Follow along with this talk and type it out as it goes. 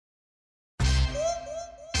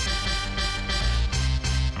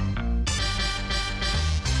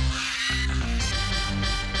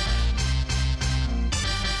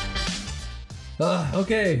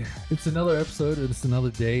Okay, it's another episode. It's another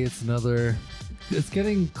day. It's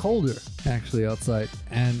getting colder actually outside,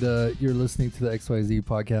 and you're listening to the XYZ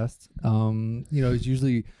podcast. It's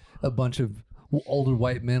usually a bunch of older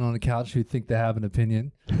white men on a couch who think they have an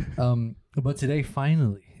opinion. But today,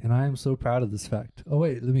 finally, and I am so proud of this fact. Oh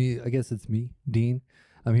wait, I guess it's me, Dean.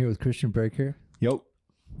 I'm here with Christian Breaker. Yo.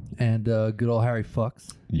 And good old Harry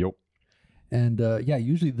Fucks. Yo. And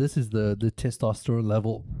usually this is the testosterone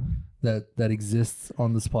level that exists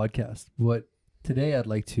on this podcast. But today I'd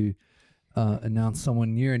like to announce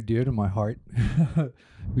someone near and dear to my heart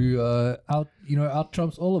who out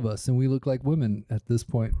trumps all of us, and we look like women at this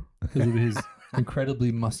point because of his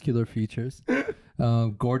incredibly muscular features,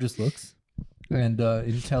 gorgeous looks, and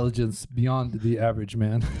intelligence beyond the average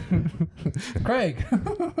man. Craig.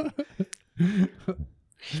 I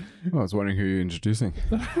was wondering who you're introducing.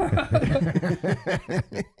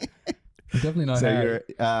 Definitely not. So Harry.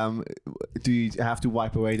 do you have to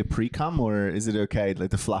wipe away the pre-cum, or is it okay, like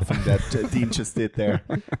the fluffing that Dean just did there?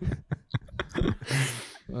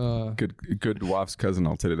 Good wife's cousin,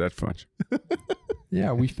 I'll tell you that much.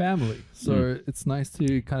 Yeah, we family. So it's nice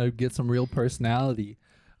to kind of get some real personality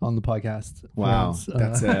on the podcast. Wow,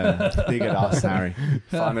 friends. that's big at us, Harry.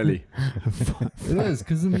 Finally. It is,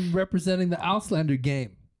 because I'm representing the Auslander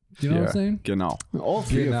game. Do you know what I'm saying? Genau. All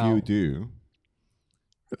three of you do.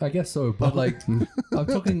 I guess so, but like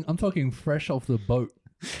I'm talking fresh off the boat.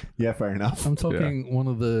 Yeah, fair enough. I'm talking one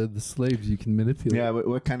of the slaves you can manipulate. Yeah,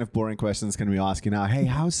 what kind of boring questions can we ask you now? Hey,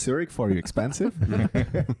 how's Zurich for you? Expensive?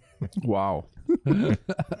 Wow.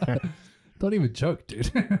 Don't even joke, dude.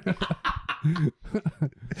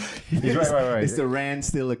 Is the rand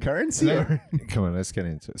still a currency? Come on, let's get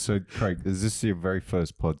into it. So, Craig, is this your very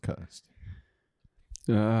first podcast?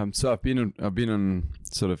 So I've been on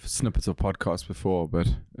sort of snippets of podcasts before, but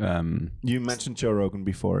You mentioned Joe Rogan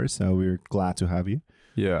before, so we're glad to have you.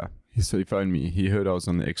 yeah. So he phoned me. He heard I was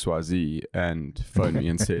on the XYZ and phoned me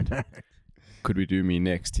and said, "Could we do me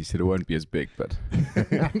next?" He said it won't be as big, but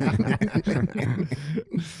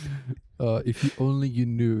If you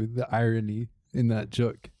knew the irony in that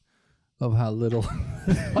joke of how little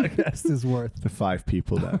this podcast is worth. The 5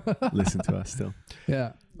 people that listen to us still.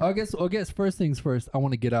 Yeah. I guess first things first, I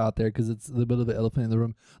want to get out there because it's a bit of the elephant in the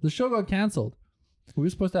room. The show got canceled. We were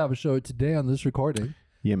supposed to have a show today on this recording.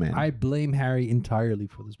 Yeah, man. I blame Harry entirely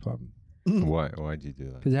for this problem. Why'd you do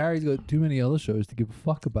that? Because Harry's got too many other shows to give a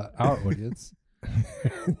fuck about our audience.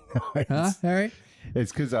 Huh, Harry?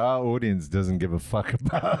 It's because our audience doesn't give a fuck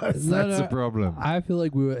about us. No, That's the problem. I feel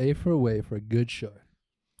like we were away for a good show.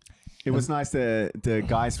 It was nice. The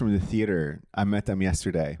guys from the theater, I met them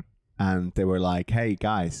yesterday, and they were like, "Hey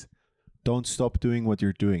guys, don't stop doing what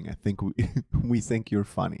you're doing. I think we think you're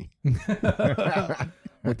funny."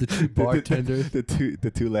 With the two bartenders,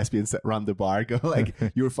 the two lesbians that run the bar go like,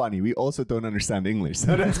 "You're funny. We also don't understand English,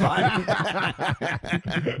 so that's fine."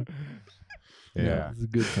 Yeah. it's a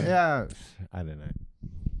good thing. Yeah. I don't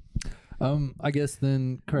know. I guess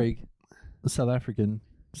then Craig, a South African,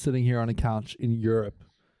 sitting here on a couch in Europe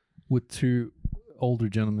with 2 older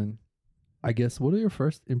gentlemen. I guess, what are your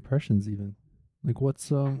first impressions even? Like what's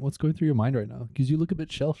going through your mind right now? Because you look a bit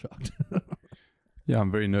shell-shocked. yeah, I'm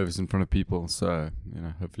very nervous in front of people. So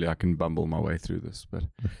hopefully I can bumble my way through this. But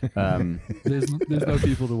There's no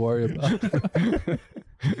people to worry about.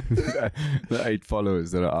 the 8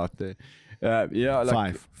 followers that are out there.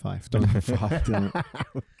 Like 5. Don't 5. Don't.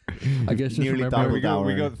 I guess just Nearly remember double.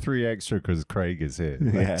 We got 3 extra because Craig is here.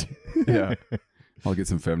 Yeah. yeah, I'll get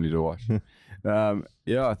some family to watch. I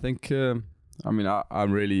think.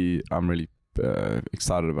 I'm really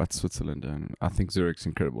excited about Switzerland, and I think Zurich's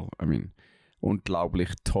incredible. I mean,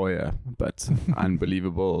 unglaublich teuer, but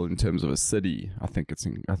unbelievable in terms of a city. I think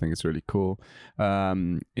it's really cool.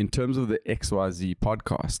 In terms of the XYZ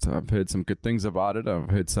podcast, I've heard some good things about it. I've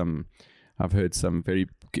heard some very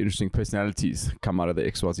interesting personalities come out of the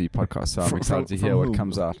XYZ podcast. So I'm excited to hear what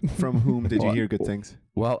comes out. From whom did you hear good things?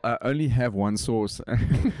 Well, I only have one source.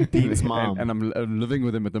 Dean's mom. And I'm living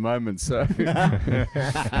with him at the moment, so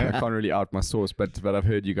I can't really out my source. But I've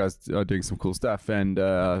heard you guys are doing some cool stuff, and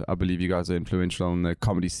I believe you guys are influential in the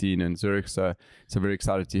comedy scene in Zurich. So very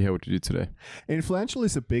excited to hear what you do today. Influential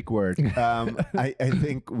is a big word. I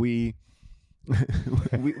think we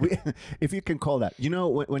if you can call that,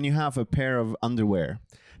 when you have a pair of underwear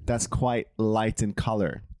that's quite light in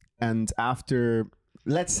color, and after,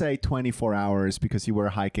 let's say 24 hours because you were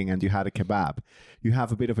hiking and you had a kebab, you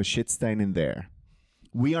have a bit of a shit stain in there.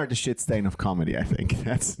 We are the shit stain of comedy, I think.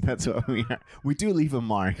 That's what we are. We do leave a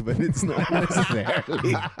mark, but it's not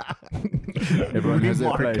necessarily. Everyone has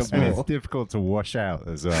their place. And it's difficult to wash out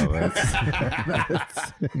as well.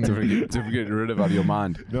 To get rid of out of your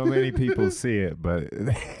mind. Not many people see it, but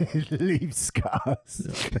it leaves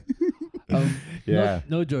scars.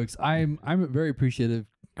 No jokes. I'm very appreciative,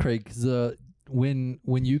 Craig, because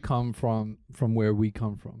when you come from where we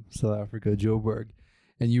come from, South Africa, Joburg,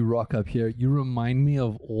 and you rock up here, you remind me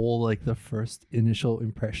of all like the first initial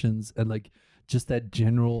impressions and like just that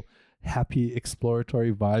general happy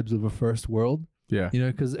exploratory vibes of a first world. Yeah. You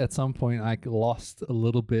know, because at some point I lost a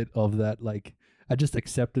little bit of that, like I just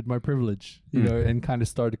accepted my privilege, you know, and kind of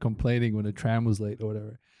started complaining when a tram was late or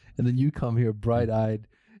whatever. And then you come here bright-eyed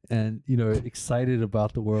and, you know, excited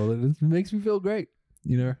about the world, and it makes me feel great.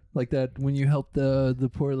 You know, like that when you helped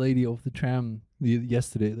the poor lady off the tram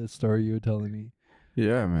yesterday, that story you were telling me.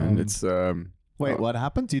 Yeah, man. It's Wait, what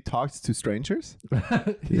happened? You talked to strangers?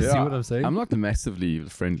 You see what I'm saying? I'm not massively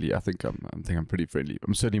friendly. I think I'm pretty friendly.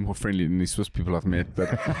 I'm certainly more friendly than these Swiss people I've met,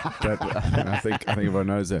 but I think everyone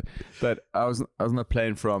knows that. But I was on a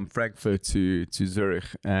plane from Frankfurt to Zurich,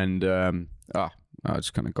 and I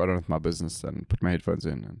just kind of got on with my business and put my headphones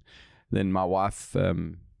in, and then my wife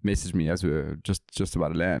messaged me as we were just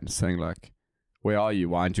about to land, saying like, "Where are you?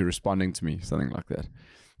 Why aren't you responding to me?" Something like that.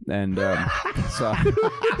 And so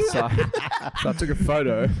I took a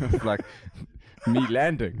photo of like me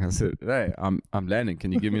landing. I said, "Hey, I'm landing.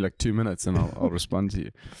 Can you give me like 2 minutes and I'll respond to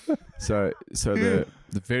you?" So the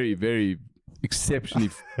very, very exceptionally,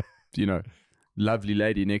 you know, lovely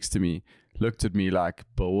lady next to me looked at me like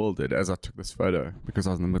bewildered as I took this photo, because I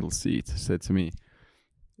was in the middle seat. Said to me,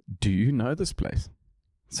 "Do you know this place?"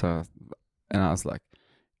 So, and I was like,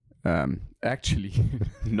 actually,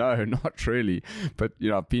 no, not really. But, you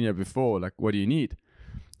know, I've been here before. Like, what do you need?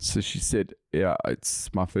 So she said, yeah, it's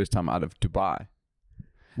my first time out of Dubai.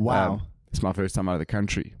 Wow. It's my first time out of the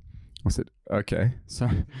country. I said, okay. So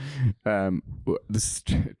this is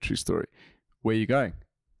a true story. Where are you going?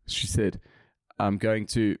 She said, I'm going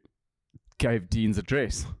to Gave Dean's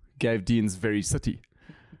address. Gave Dean's very city.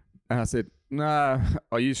 And I said, nah,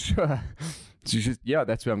 are you sure? She said, yeah,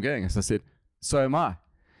 that's where I'm going. So I said, so am I.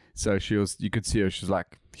 So you could see her, she was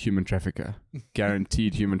like, human trafficker,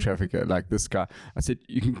 guaranteed human trafficker, like this guy. I said,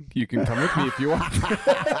 you can come with me if you want.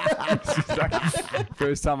 She's like,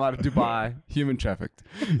 first time out of Dubai, human trafficked.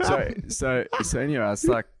 So anyway, I was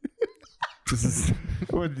like, this is...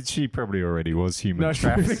 Well, she probably already was human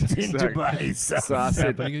trafficked in Dubai. So I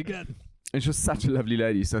said, again. and she was such a lovely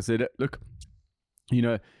lady. So I said, look, you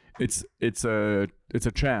know, it's a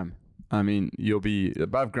tram. I mean, you'll be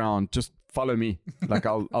above ground, just follow me. Like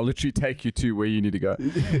I'll literally take you to where you need to go.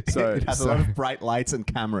 So it has a lot of bright lights and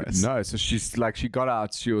cameras. No, so she's like, she got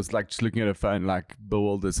out, she was like just looking at her phone like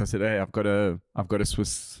bewildered. So I said, hey, I've got a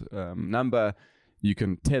Swiss number. You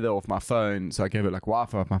can tether off my phone. So I gave her like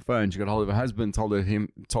Wi-Fi off my phone. She got hold of her husband, told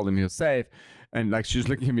him he was safe, and like she was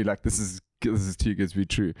looking at me like this is too good to be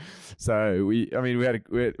true. So we had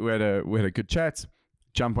a good chat.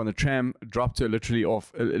 Jump on the tram, dropped her literally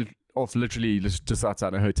off literally just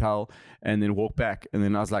outside a hotel, and then walk back. And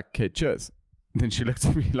then I was like, okay, cheers. And then she looked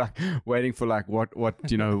at me like waiting for like what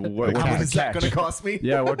you know what How was much is the that catch? going to cost me?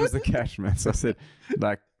 Yeah, what was the catch, man? So I said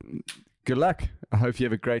like, good luck. I hope you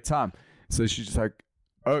have a great time. So she's just like,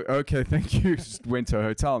 oh, okay, thank you. Just went to a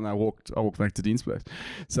hotel, and I walked back to Dean's place.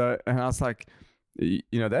 So, and I was like, you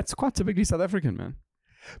know, that's quite typically South African, man.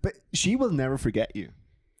 But she will never forget you.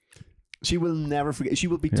 She will never forget. She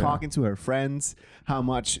will be talking to her friends how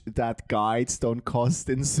much that guides don't cost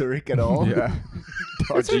in Zurich at all. Yeah,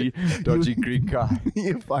 dodgy Greek guy.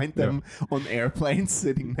 You find them on airplanes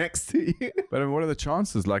sitting next to you. But I mean, what are the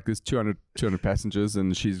chances? Like, there's 200 passengers,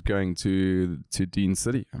 and she's going to Dean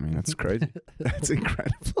City. I mean, that's crazy. That's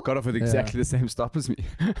incredible. Got off at exactly the same stop as me.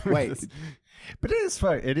 Wait, but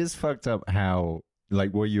it is fucked up how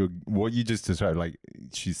like what you just described. Like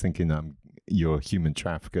she's thinking you're a human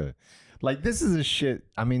trafficker. Like this is a shit.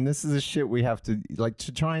 I mean, this is a shit we have to like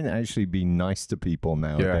to try and actually be nice to people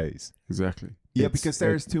nowadays. Yeah, exactly. Yeah, because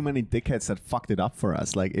there's too many dickheads that fucked it up for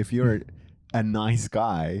us. Like if you're a nice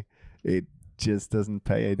guy, it just doesn't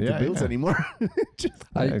pay the bills anymore.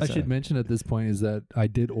 I should mention at this point is that I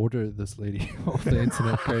did order this lady off the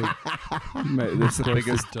internet. Craig. Mate, that's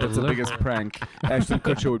the biggest prank. Ashton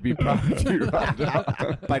Kutcher would be proud of you right now.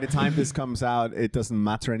 By the time this comes out, it doesn't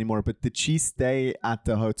matter anymore. But did she stay at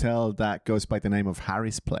the hotel that goes by the name of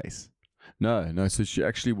Harry's Place? No. So she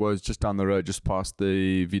actually was just down the road, just past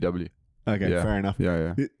the VW. Okay, fair enough.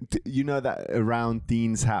 Yeah. You know that around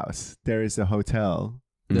Dean's house, there is a hotel.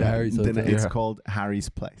 The Harry's Hotel. It's called Harry's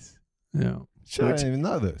Place. Yeah. Shit, I didn't even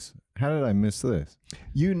know this. How did I miss this?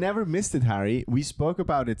 You never missed it, Harry. We spoke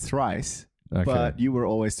about it thrice, but you were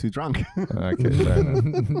always too drunk. Okay, fair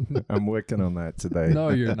enough. I'm working on that today. No,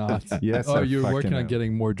 you're not. Yes, Oh, I you're fucking working on am.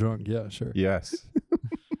 getting more drunk. Yeah, sure. Yes.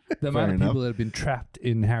 The amount Fair of people enough. that have been trapped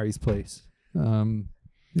in Harry's place. You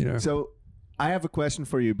know. So I have a question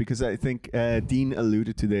for you because I think Dean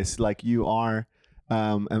alluded to this. Like you are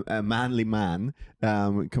a manly man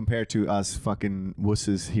compared to us fucking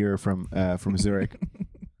wusses here from Zurich.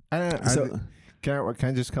 Can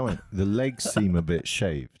I just comment? The legs seem a bit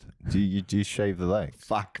shaved. Do you shave the legs?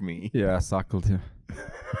 Fuck me. Yeah, I cycled here.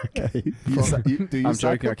 Okay. Do you I'm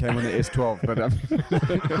cycle? joking. I came on the S12, but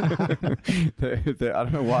they, I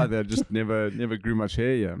don't know why they just never grew much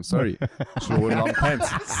hair. Yeah, I'm sorry. Should have worn long pants.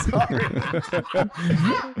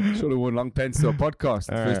 Should have worn long pants to a podcast.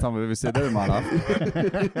 The first time I've ever said that in my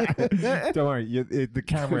life. Don't worry. The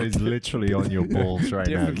camera is literally on your balls right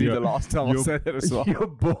Definitely now. the last time I said that as well. Your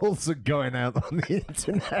balls are going out on the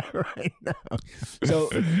internet right now. So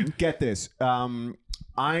get this.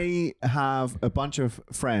 I have a bunch of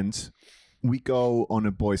friends. We go on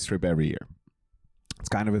a boys trip every year. It's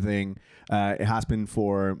kind of a thing. It has been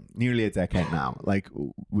for nearly a decade now. Like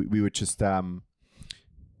we would just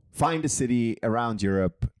find a city around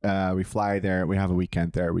Europe. We fly there. We have a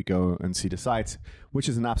weekend there. We go and see the sights, which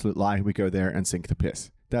is an absolute lie. We go there and sink the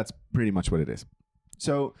piss. That's pretty much what it is.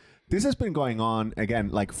 So this has been going on again,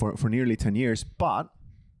 like for nearly 10 years, but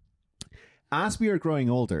as we are growing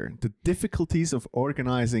older, the difficulties of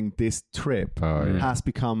organizing this trip has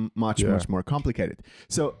become much more complicated.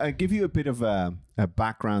 So I'll give you a bit of a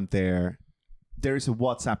background there. There is a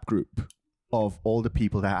WhatsApp group of all the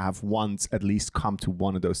people that have once at least come to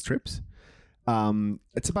one of those trips.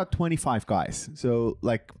 It's about 25 guys. So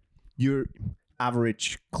like your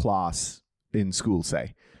average class in school,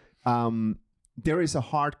 say. There is a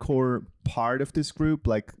hardcore part of this group,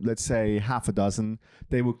 like let's say half a dozen.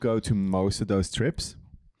 They would go to most of those trips.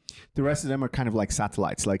 The rest of them are kind of like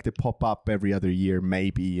satellites, like they pop up every other year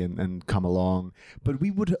maybe and come along. But we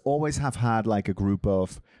would always have had like a group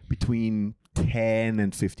of between 10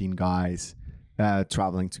 and 15 guys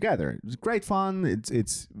traveling together. It was great fun.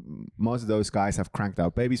 It's most of those guys have cranked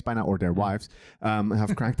out babies by now, or their wives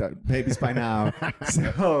have cranked out babies by now.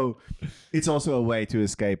 So it's also a way to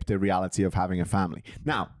escape the reality of having a family.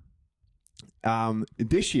 Now,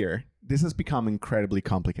 this year, this has become incredibly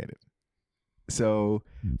complicated. So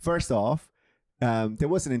first off, there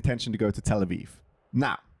was an intention to go to Tel Aviv.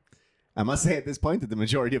 Now, I must say at this point that the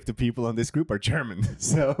majority of the people on this group are German.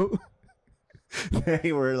 So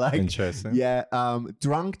they were like, interesting. Yeah,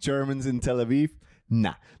 drunk Germans in Tel Aviv.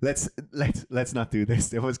 Nah, let's not do this.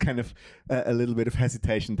 There was kind of a little bit of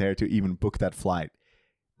hesitation there to even book that flight.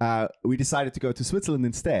 We decided to go to Switzerland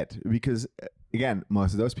instead because, again,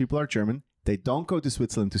 most of those people are German. They don't go to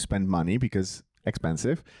Switzerland to spend money because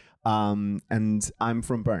expensive. And I'm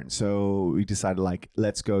from Bern, so we decided like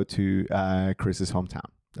let's go to Chris's hometown.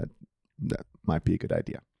 That might be a good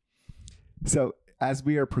idea. So as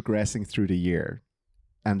we are progressing through the year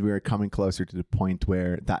and we are coming closer to the point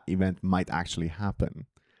where that event might actually happen,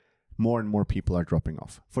 more and more people are dropping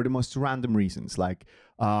off for the most random reasons, like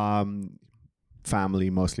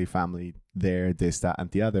family, mostly family there, this, that,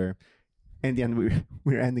 and the other. In the end,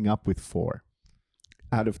 we're ending up with 4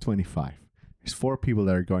 out of 25. There's 4 people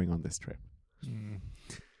that are going on this trip.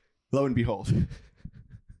 Lo and behold,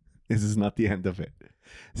 this is not the end of it.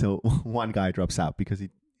 So one guy drops out because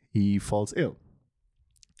he falls ill.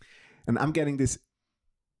 And I'm getting this,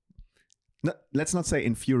 let's not say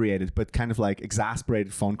infuriated, but kind of like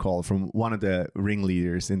exasperated phone call from one of the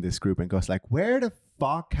ringleaders in this group and goes like, where the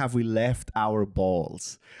fuck have we left our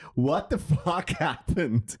balls? What the fuck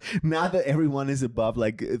happened? Now that everyone is above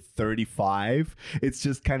like 35, it's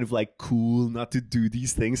just kind of like cool not to do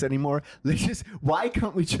these things anymore. Why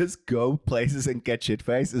can't we just go places and get shit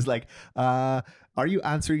faced? It's like, are you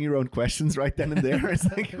answering your own questions right then and there? It's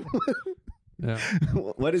like, Yeah.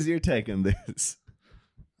 What is your take on this?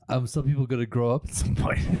 Some people got to grow up at some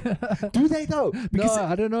point. Do they though? Because no,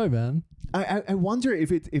 I don't know, man. I wonder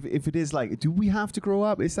if it is like, do we have to grow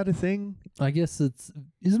up? Is that a thing? I guess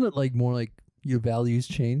isn't it like more like your values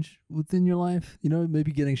change within your life? You know,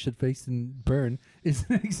 maybe getting shit faced and burn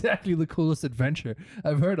isn't exactly the coolest adventure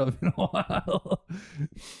I've heard of in a while.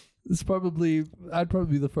 I'd probably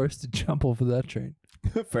be the first to jump off of that train.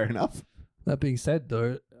 Fair enough. That being said,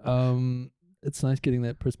 though, it's nice getting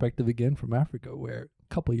that perspective again from Africa, where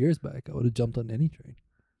a couple of years back I would have jumped on any train.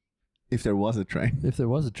 If there was a train. If there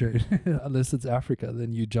was a train, unless it's Africa,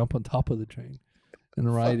 then you jump on top of the train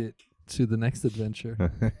and ride it to the next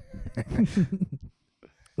adventure.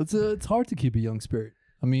 It's hard to keep a young spirit.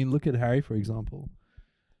 I mean, look at Harry, for example.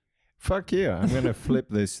 Fuck yeah. I'm going to flip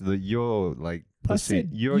this. That you're like, I said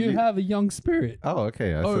you have a young spirit. Oh,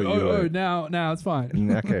 okay. I thought you were. Now it's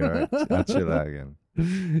fine. Okay, all right. I'll chill out again.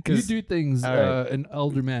 You do things an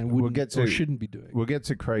elder man wouldn't or shouldn't be doing. We'll get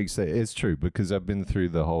to Craig's. It's true, because I've been through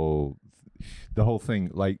the whole thing.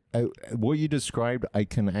 Like what you described, I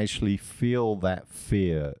can actually feel that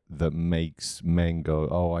fear that makes men go,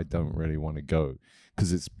 "Oh, I don't really want to go,"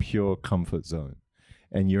 because it's pure comfort zone,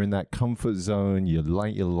 and you're in that comfort zone. You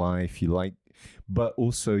like your life, but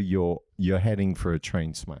also you're heading for a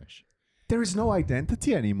train smash. There is no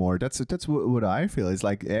identity anymore. That's what I feel. It's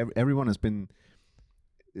like everyone has been.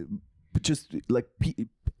 But just like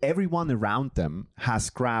everyone around them has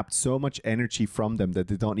grabbed so much energy from them that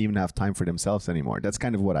they don't even have time for themselves anymore. That's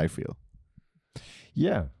kind of what I feel.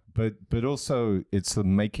 Yeah, but also it's the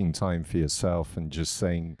making time for yourself and just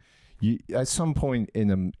saying, you at some point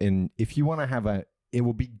if you want to have it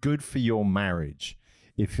will be good for your marriage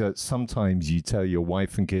if sometimes you tell your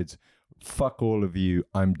wife and kids, fuck all of you,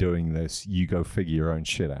 I'm doing this, you go figure your own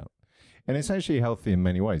shit out. And it's actually healthy in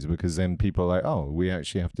many ways, because then people are like, oh, we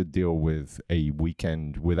actually have to deal with a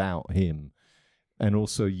weekend without him. And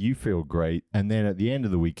also you feel great. And then at the end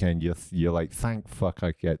of the weekend, you're like, thank fuck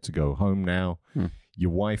I get to go home now.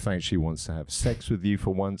 Your wife actually wants to have sex with you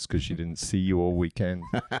for once because she didn't see you all weekend.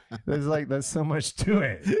 There's so much to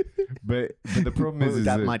it. But the problem is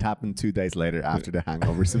that might happen 2 days later after the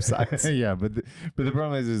hangover subsides. Yeah, but the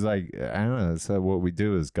problem is like, I don't know. So what we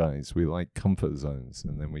do as guys, we like comfort zones,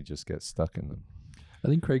 and then we just get stuck in them. I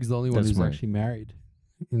think Craig's the only one who's actually married.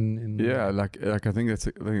 Yeah, like I think that's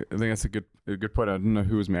a good point. I don't know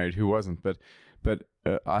who was married, who wasn't, but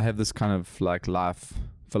I have this kind of like life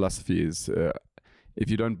philosophy is. If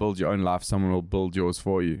you don't build your own life, someone will build yours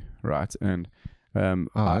for you, right? And I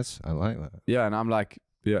like that. Yeah, and I'm like,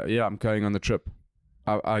 yeah, I'm going on the trip.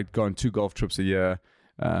 I go on 2 golf trips a year.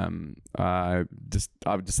 I've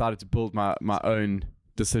decided to build my own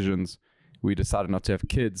decisions. We decided not to have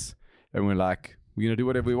kids, and we're like, we're gonna do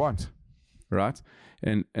whatever we want, right?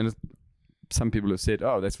 And some people have said,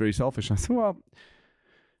 oh, that's very selfish. And I said, well,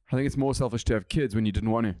 I think it's more selfish to have kids when you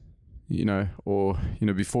didn't want to. Or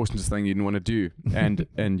be forced into something you didn't want to do, and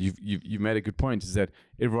you've made a good point, is that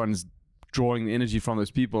everyone's drawing the energy from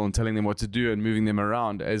those people and telling them what to do and moving them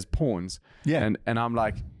around as pawns. Yeah, and I'm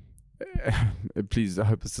like, please, I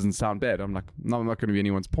hope this doesn't sound bad. I'm like, no, I'm not going to be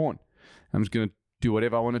anyone's pawn. I'm just going to do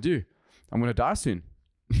whatever I want to do. I'm going to die soon,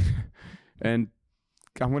 and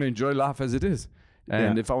I'm going to enjoy life as it is.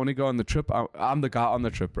 And if I want to go on the trip, I'm the guy on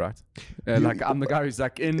the trip, right? I'm the guy who's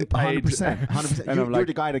like in paid. 100%. You're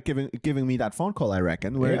the guy that giving me that phone call, I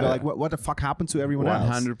reckon. Where you're like, what the fuck happened to everyone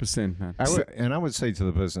else? 100%, man. I would say to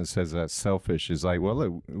the person that says that's selfish is like, well,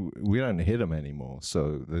 look, we don't hit them anymore,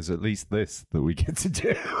 so there's at least this that we get to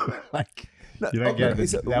do. Like, you don't get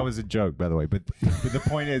it. That was a joke, by the way. But the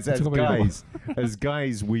point is, as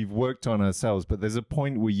guys, we've worked on ourselves, but there's a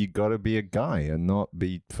point where you got to be a guy and not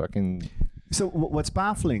be fucking. So what's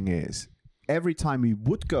baffling is every time we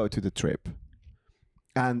would go to the trip,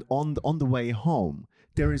 and on the way home,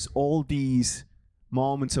 there is all these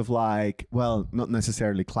moments of like, well, not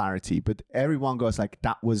necessarily clarity, but everyone goes like,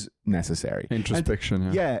 that was necessary. Introspection.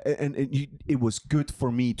 And it was good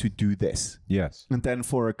for me to do this. Yes. And then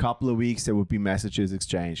for a couple of weeks, there would be messages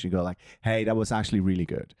exchanged. You go like, hey, that was actually really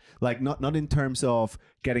good. Like not in terms of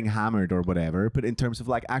getting hammered or whatever, but in terms of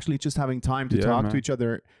like actually just having time to talk to each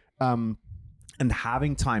other. And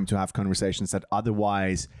having time to have conversations that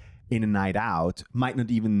otherwise in a night out might not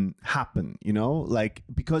even happen, like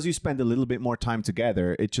because you spend a little bit more time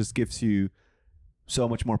together, it just gives you so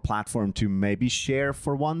much more platform to maybe share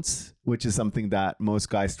for once, which is something that most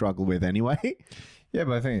guys struggle with anyway. Yeah,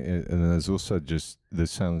 but I think there's also just, this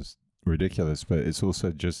sounds ridiculous, but it's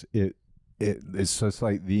also just it's just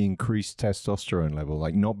like the increased testosterone level,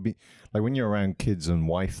 like like when you're around kids and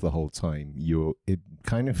wife the whole time, it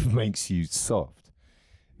kind of makes you soft,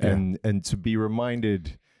 and to be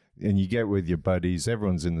reminded, and you get with your buddies,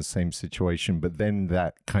 everyone's in the same situation, but then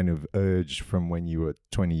that kind of urge from when you were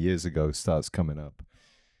 20 years ago starts coming up,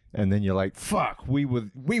 and then you're like, fuck, we were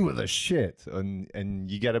the shit, and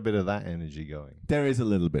you get a bit of that energy going. There is a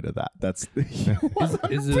little bit of that. That's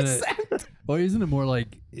isn't it more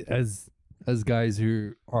like as guys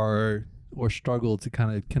who are or struggle to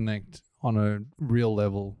kind of connect on a real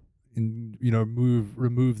level and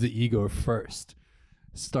remove the ego first,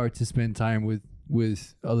 start to spend time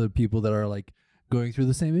with other people that are like going through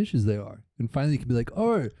the same issues they are, and finally can be like,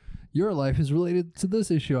 oh, your life is related to this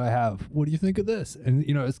issue I have, what do you think of this? And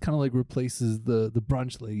it's kind of like replaces the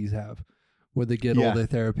brunch ladies have, where they get all their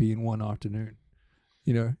therapy in one afternoon.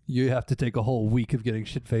 you know, you have to take a whole week of getting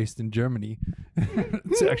shit-faced in Germany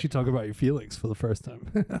to actually talk about your feelings for the first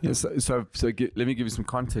time. Yeah, let me give you some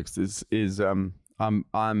context.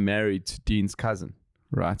 I'm married to Dean's cousin,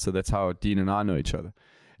 right? So that's how Dean and I know each other.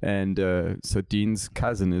 And so Dean's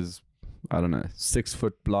cousin is, I don't know, 6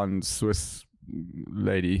 foot blonde Swiss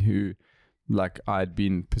lady who, like, I'd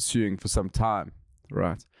been pursuing for some time,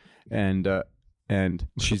 right? And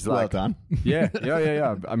she's Well like, done. yeah.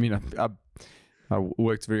 I mean, I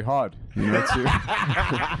worked very hard, you know,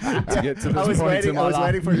 to get to this point in my life.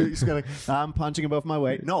 waiting for you. Just going, I'm punching above my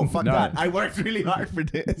weight. No, fuck No. that. I worked really hard for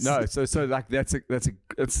this. No, so like that's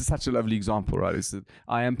such a lovely example, right? Is that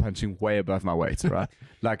I am punching way above my weight, right?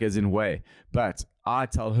 Like as in way. But I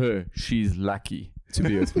tell her she's lucky to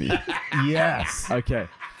be with me. Yes. Okay.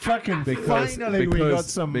 Fucking Because- finally we because- got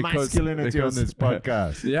some because- masculinity because- on this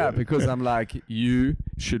podcast. Yeah, because I'm like, you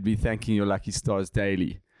should be thanking your lucky stars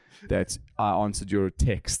daily that I answered your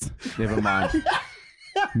text. Never mind.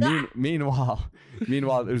 Meanwhile,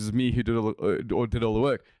 it was me who did all the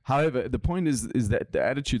work. However, the point is that the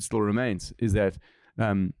attitude still remains. Is that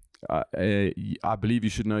I believe you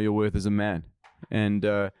should know your worth as a man, and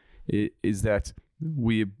is that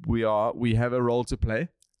we have a role to play,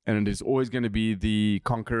 and it is always going to be the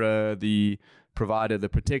conqueror, the provider, the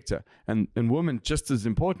protector, and women just as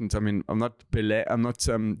important. I mean, I'm not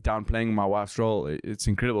downplaying my wife's role. It's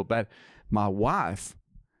incredible, but my wife,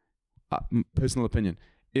 personal opinion,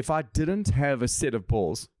 if I didn't have a set of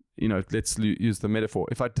balls, you know, let's use the metaphor.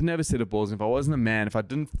 If I didn't have a set of balls, if I wasn't a man, if I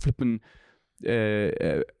didn't flippin',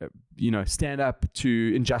 stand up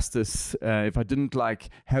to injustice, if I didn't like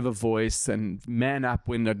have a voice and man up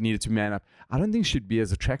when I needed to man up, I don't think she'd be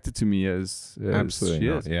as attracted to me as Absolutely she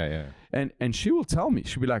not. is. Yeah. And she will tell me,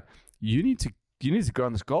 she'll be like, you need to go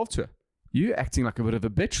on this golf tour. You're acting like a bit of a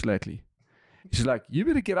bitch lately. She's like, you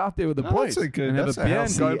better get out there with the boys that's a good- and have that's a a beer and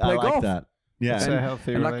healthy- go and play I like golf. that. Yeah. It's a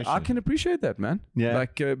healthy And like, relation. I can appreciate that, man. Yeah.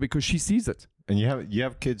 Like because she sees it. And you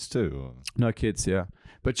have kids too? Or? No kids, yeah.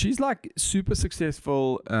 But she's like super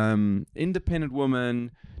successful, independent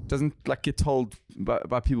woman, doesn't like get told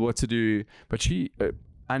by people what to do. But she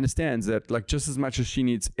understands that like just as much as she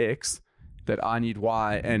needs X, that I need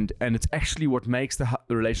Y, and it's actually what makes the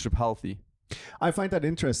relationship healthy. I find that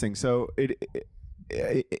interesting. So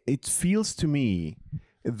it feels to me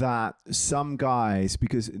that some guys,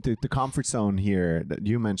 because the comfort zone here that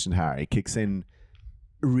you mentioned, Harry, kicks in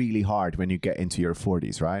really hard when you get into your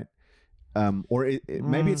 40s, right? Or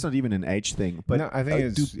maybe it's not even an age thing, but No, I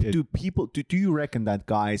think do you reckon that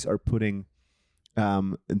guys are putting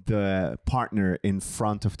the partner in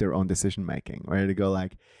front of their own decision making, where they go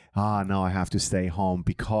like, no, I have to stay home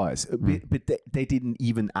because, but they didn't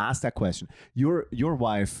even ask that question. Your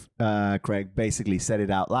wife, Craig, basically said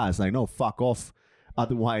it out loud. It's like, no, fuck off.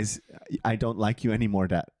 Otherwise, I don't like you anymore.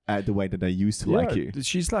 The way that I used to like you.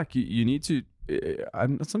 She's like, you need to.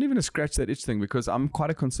 It's not even a scratch that itch thing because I'm quite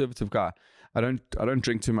a conservative guy. I don't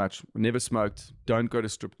drink too much. Never smoked. Don't go to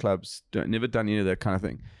strip clubs. Never done any of that kind of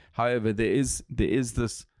thing. However, there is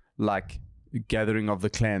this like gathering of the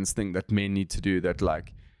clans thing that men need to do. That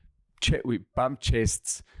like we bump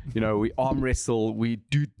chests. You know, we arm wrestle. We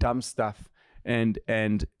do dumb stuff. And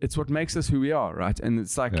it's what makes us who we are, right? And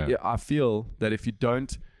it's like, I feel that if you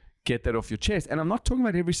don't get that off your chest, and I'm not talking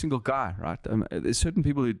about every single guy, right? There's certain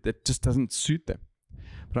people that just doesn't suit them.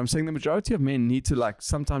 But I'm saying the majority of men need to like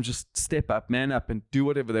sometimes just step up, man up, and do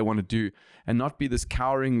whatever they want to do, and not be this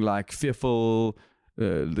cowering, like fearful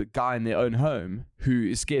the guy in their own home who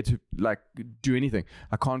is scared to like do anything.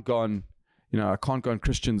 I can't go on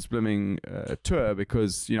Christian's blooming tour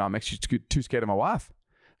because I'm actually too scared of my wife.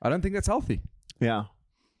 I don't think that's healthy. Yeah.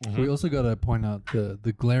 We also got to point out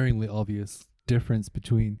the glaringly obvious difference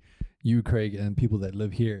between you, Craig, and people that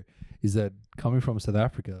live here is that coming from South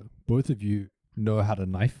Africa, both of you know how to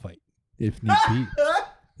knife fight if need be.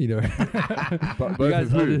 Both you guys,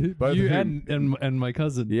 of who? Both you of who? and my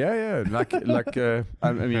cousin. Yeah. Like I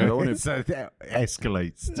mean, I don't want to. So that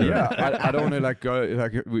escalates. I don't want to like go.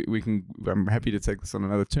 Like we can. I'm happy to take this on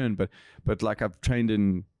another turn, but like I've trained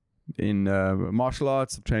in martial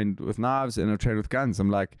arts. I've trained with knives and I've trained with guns. I'm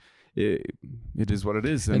like, it is what it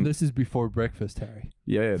is. And this is before breakfast, Harry.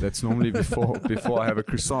 Yeah, that's normally before I have a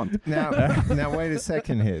croissant. Now wait a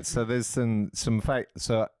second here. So there's some fact.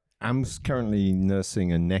 So I'm currently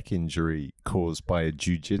nursing a neck injury caused by a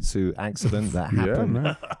Jiu Jitsu accident that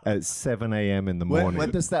happened at 7 a.m. in the morning.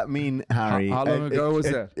 What does that mean, Harry? How long ago was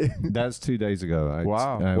that? That's 2 days ago.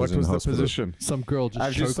 Wow. I What in was the hospital. position? Some girl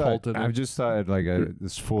just chokeholted. I've just started like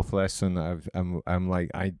this fourth lesson. I'm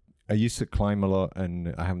like I used to climb a lot,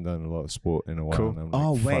 and I haven't done a lot of sport in a while. Cool. And I'm like,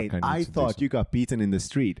 Oh fuck, wait, need I to do thought something. you got beaten in the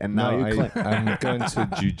street, and now No, you. I'm going to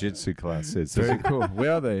Jiu Jitsu classes. Very cool.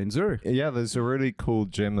 Where are they? In Zurich? Yeah, there's a really cool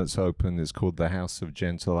gym that's open. It's called the House of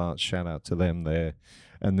Gentle Arts. Shout out to them there.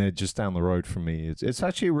 And they're just down the road from me. It's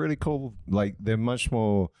actually really cool. Like, they're much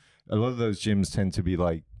more... A lot of those gyms tend to be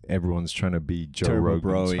like, everyone's trying to be Joe Turbo Rogan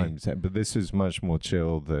bro-y. times 10, but this is much more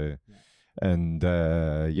chill. And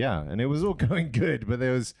it was all going good. But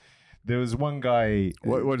there was one guy...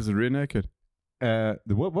 What is it? Rear naked? The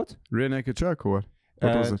what? Rear naked choke or what?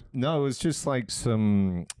 What was it? No, it was just like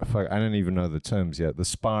some... Fuck, I don't even know the terms yet. The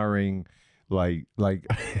sparring, like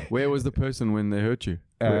Where was the person when they hurt you?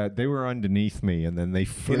 they were underneath me, and then they in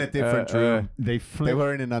a flipped. different room. They They flipped.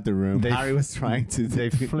 were in another room. They- Harry was trying to.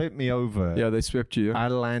 They flipped me over. Yeah, they swept you. I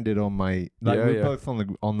landed on my Yeah, we're yeah. both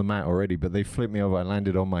on the mat already, but they flipped me over. I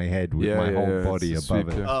landed on my head with my whole body it's above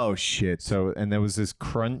sweep, it. yeah. Oh shit! So and there was this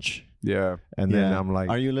crunch, Yeah. and then Yeah. I'm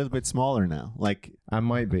like, Are you a little bit smaller now? Like, I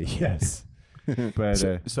might be, yes, but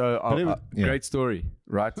So, it was- yeah. great story,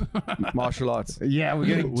 right? Martial arts. yeah, we're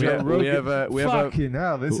getting We Joe have- Rogan. we have a- we have a- Fucking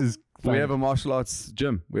hell, this is We have a martial arts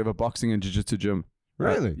gym. We have a boxing and jiu-jitsu gym.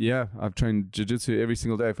 Really? Yeah, I've trained jiu-jitsu every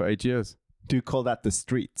single day for 8 years. do you call that the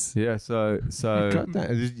streets? Yeah, so God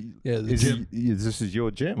damn. Yeah, the This is your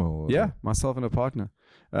gym or yeah, myself and a partner.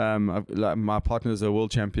 My partner is a world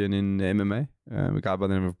champion in MMA. A guy by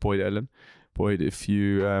the name of Boyd Allen. Boyd, if you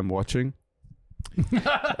watching,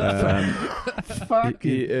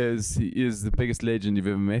 he is the biggest legend you've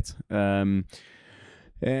ever met.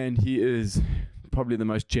 And he is probably the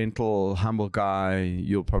most gentle, humble guy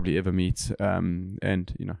you'll probably ever meet. And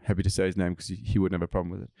happy to say his name because he wouldn't have a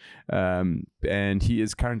problem with it. And he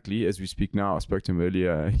is currently, as we speak now, I spoke to him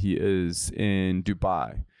earlier, he is in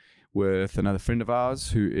Dubai with another friend of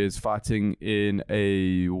ours who is fighting in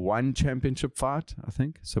a one championship fight, I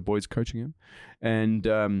think. So Boyd's coaching him. And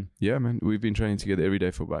yeah, man, we've been training together every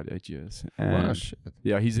day for about 8 years. And Wow, shit.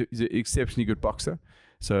 yeah, he's an exceptionally good boxer.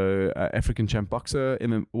 So African champ boxer,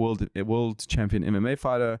 world champion MMA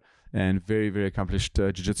fighter, and very, very accomplished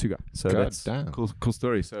jiu-jitsu guy. So God that's damn. cool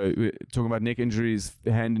story. So we're talking about neck injuries,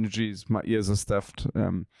 hand injuries, my ears are stuffed.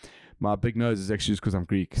 My big nose is actually just because I'm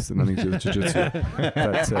Greek, so nothing to do with jiu-jitsu. But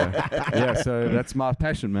yeah, so that's my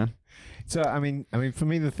passion, man. So I mean, for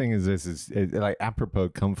me, the thing is this is like apropos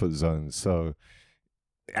comfort zones. So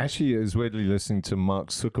actually, I was weirdly listening to Mark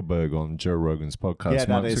Zuckerberg on Joe Rogan's podcast. Yeah, that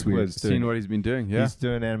Mark is weird. Zuckerberg's Seeing what he's been doing, yeah. He's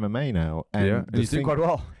doing MMA now, and Yeah, and the he's doing thing- quite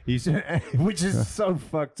well. He's which is so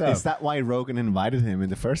fucked up. Is that why Rogan invited him in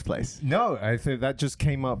the first place? No, I think that just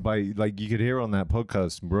came up by like you could hear on that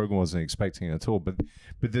podcast. Rogan wasn't expecting it at all, but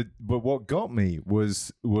what got me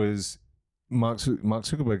was Mark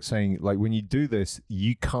Zuckerberg saying like when you do this,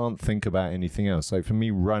 you can't think about anything else. Like for me,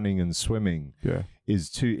 running and swimming Yeah. it's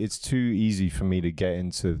too easy for me to get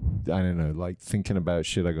into. I don't know, like thinking about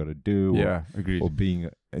shit I got to do. Yeah, agreed. or being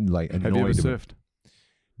like annoyed. Have you ever about- surfed?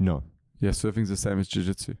 No. Yeah, surfing's the same as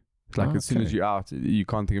jiu-jitsu. It's like Oh, as soon as okay. you're out, you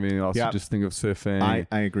can't think of anything else. Yeah. You just think of surfing.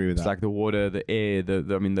 I agree with It's that. like the water, the air,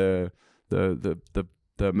 the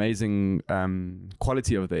amazing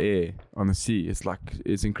quality of the air on the sea.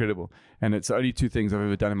 It's incredible, and it's the only two things I've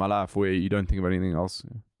ever done in my life where you don't think about anything else.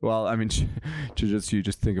 Well, I mean, jiu-jitsu, you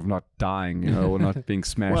just think of not dying, or not being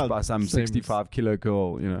smashed Well, by some same 65-kilo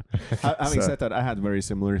girl, Having So- said that, I had very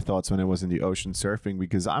similar thoughts when I was in the ocean surfing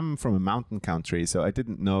because I'm from a mountain country, so I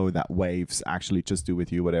didn't know that waves actually just do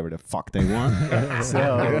with you whatever the fuck they want. So,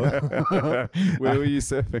 Where were you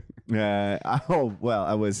surfing?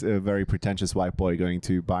 I was a very pretentious white boy going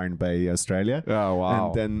to Byron Bay, Australia. Oh,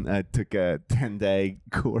 wow. And then I took a 10-day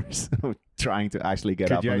course of trying to actually get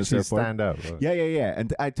Could up you on the actually surfboard. stand up? Yeah.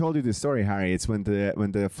 And I told you this story, Harry. It's when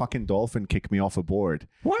the fucking dolphin kicked me off a board.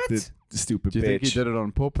 What? The stupid Do you bitch. think he did it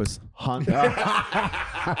on purpose?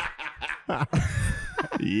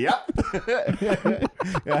 Yep.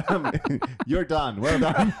 You're done. Well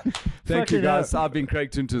done. Thank you, Fucking guys. I've been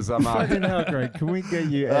Craig Tuntus. I'm out. Fucking hell, Greg. Can we get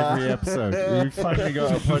you every episode? We finally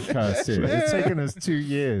got a podcast here. It's taken us 2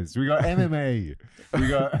 years. We got MMA. We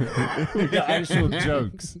got actual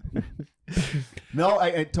jokes. No,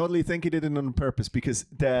 I totally think he did it on purpose because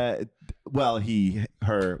he,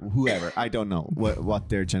 her, whoever, I don't know what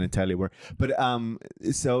their genitalia were, but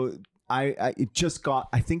so I just got,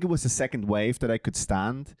 I think it was the second wave that I could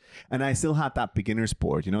stand, and I still had that beginner's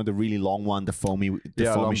board, the really long one, the foamy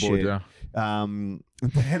longboard, shit. yeah.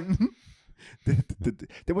 Then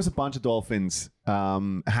there was a bunch of dolphins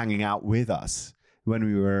hanging out with us. when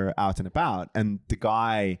we were out and about, and the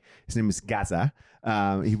guy, his name is Gaza.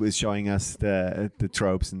 He was showing us the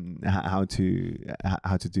tropes and how to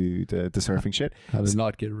do the surfing shit. How to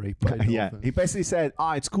not get raped by a dolphin. Yeah, he basically said,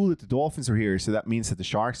 it's cool that the dolphins are here, so that means that the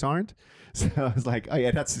sharks aren't. So I was like, oh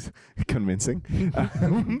yeah, that's convincing.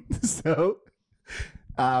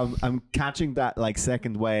 I'm catching that like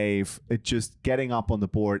second wave, just getting up on the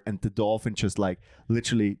board, and the dolphin just like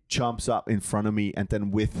literally jumps up in front of me, and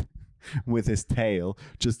then with his tail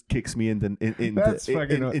just kicks me in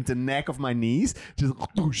the neck of my knees, just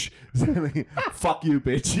whoosh. Fuck you,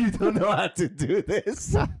 bitch, you don't know how to do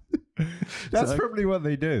this. That's probably what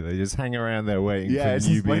they do. They just hang around there waiting for it's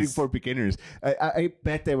newbies. just waiting for beginners. I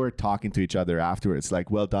bet they were talking to each other afterwards,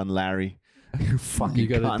 like, well done, Larry. You fucking You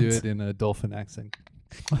gotta cunt. do it in a dolphin accent.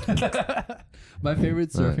 My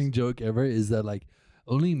favorite surfing joke ever is that like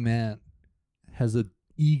only man has an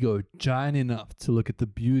ego giant enough to look at the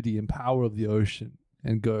beauty and power of the ocean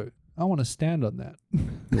and go, I want to stand on that.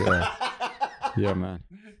 Yeah, man.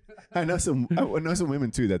 I know some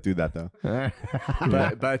women too that do that though.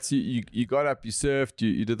 But you got up, you surfed,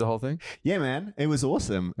 you did the whole thing. Yeah, man, it was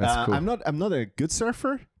awesome. That's cool. I'm not a good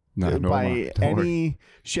surfer. No, by don't worry. any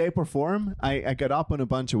shape or form. I got up on a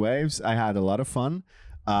bunch of waves. I had a lot of fun,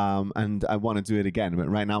 and I want to do it again. But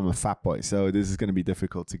right now I'm a fat boy, so this is going to be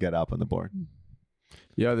difficult to get up on the board.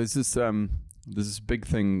 Yeah, there's this big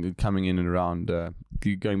thing coming in and around.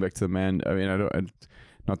 Going back to the man. I mean,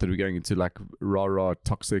 not that we're going into like rah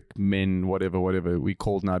toxic men, whatever we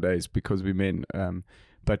called nowadays because we're men.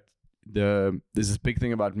 But there's this big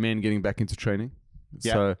thing about men getting back into training.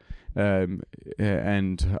 Yeah. So, and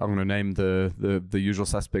I'm going to name the usual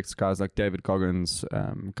suspects, guys like David Goggins,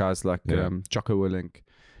 guys like Jocko Willink.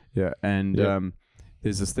 Yeah. And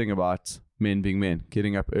there's this thing about men being men,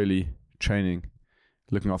 getting up early, training,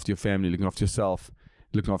 looking after your family, looking after yourself,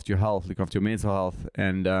 looking after your health, looking after your mental health.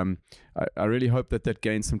 And I really hope that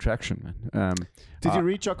gains some traction, man. Did you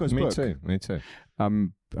read Jocko's book? Me too.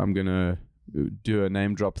 I'm going to do a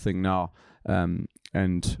name drop thing now.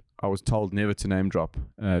 And I was told never to name drop.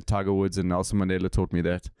 Tiger Woods and Nelson Mandela taught me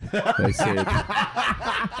that. They said,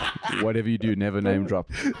 whatever you do, never name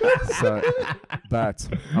drop. So, but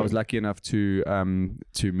I was lucky enough to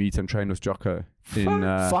meet and train with Jocko in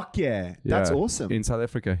Fuck yeah, that's awesome. in South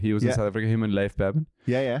Africa. He was in South Africa. Him and Leif Babin.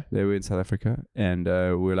 Yeah. They were in South Africa, and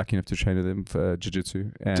we were lucky enough to train with them for Jiu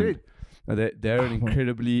Jitsu. And Dude. they're an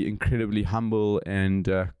incredibly humble, and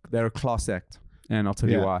they're a class act. And I'll tell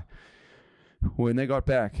you why. When they got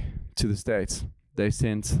back to the States, they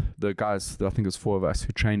sent the guys, I think it was 4 of us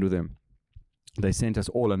who trained with them, they sent us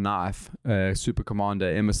all a knife, Super Commander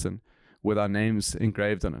Emerson, with our names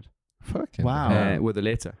engraved on it. Fucking Wow. With a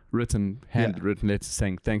letter, handwritten letter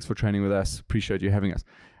saying, thanks for training with us, appreciate you having us.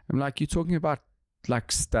 I'm like, you're talking about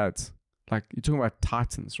like studs, like you're talking about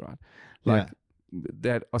titans, right? Like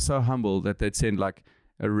that are so humble that they'd send like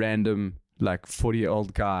a random like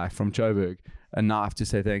 40-year-old guy from Joburg a knife to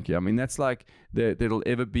say thank you. I mean, that's like it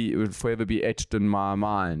will forever be etched in my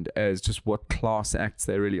mind as just what class acts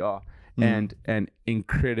they really are, and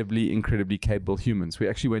incredibly capable humans. We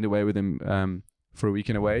actually went away with them for a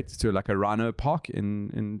weekend away to like a rhino park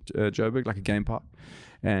in Joburg, like a game park,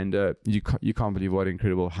 and you can't believe what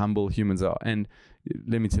incredible humble humans are. And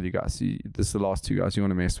let me tell you guys, this is the last 2 guys you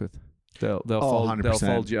want to mess with. They'll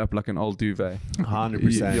fold you up like an old duvet.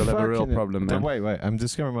 100%. You'll have a real problem, man. Wait. I'm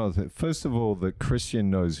discovering one thing. First of all, that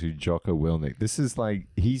Christian knows who Jocko Willink. This is like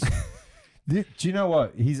he's. Do you know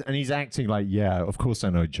what he's acting like? Yeah, of course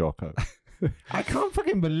I know Jocko. I can't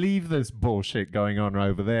fucking believe this bullshit going on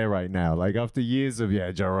over there right now. Like after years of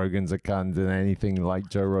Joe Rogan's a cunt and anything like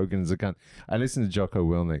Joe Rogan's a cunt. I listen to Jocko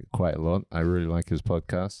Willink quite a lot. I really like his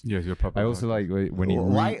podcast. Yeah, you're probably. I also like when he.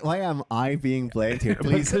 Why am I being blamed here?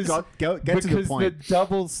 Please get to the point. The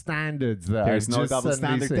double standards that There's I no just double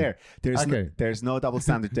suddenly standard see. there. There's no double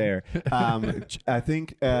standard there. I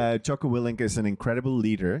think Jocko Willink is an incredible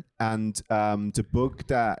leader, and the book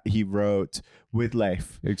that he wrote with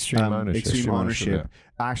Leif, Extreme Ownership,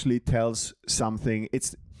 actually tells something.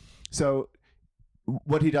 It's so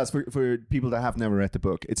what he does for people that have never read the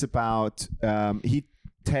book. It's about he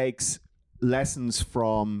takes lessons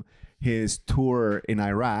from his tour in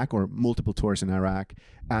Iraq or multiple tours in Iraq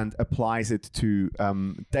and applies it to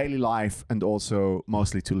daily life and also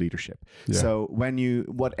mostly to leadership. Yeah. So when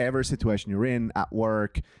whatever situation you're in, at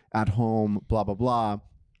work, at home, blah blah blah,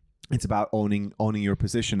 it's about owning your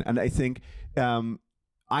position. And I think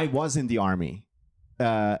I was in the army.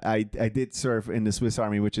 I did serve in the Swiss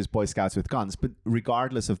Army, which is Boy Scouts with guns. But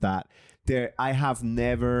regardless of that, I have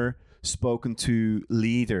never spoken to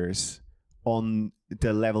leaders on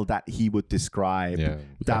the level that he would describe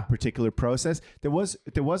that particular process. There was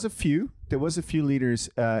a few leaders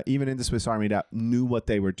even in the Swiss Army that knew what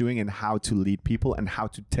they were doing and how to lead people and how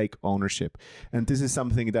to take ownership. And this is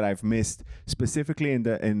something that I've missed specifically in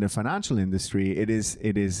the financial industry. It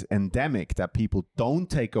is endemic that people don't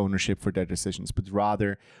take ownership for their decisions, but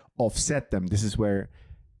rather offset them. This is where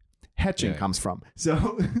hedging comes from.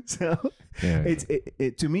 So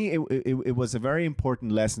it to me it was a very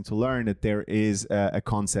important lesson to learn that there is a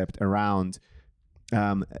concept around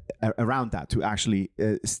that to actually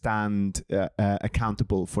stand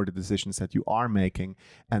accountable for the decisions that you are making.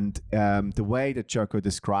 And the way that Jocko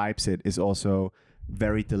describes it is also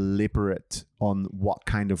very deliberate on what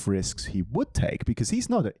kind of risks he would take, because he's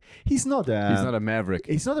not a maverick.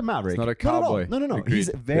 He's not a maverick. He's not a cowboy. No. Agreed. He's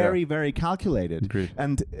very calculated. Agreed.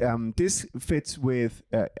 And this fits with.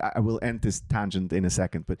 I will end this tangent in a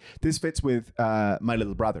second, but this fits with my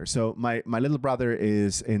little brother. So my little brother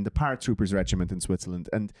is in the paratroopers regiment in Switzerland,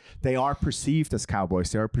 and they are perceived as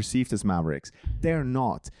cowboys. They are perceived as mavericks. They're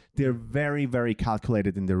not. They're very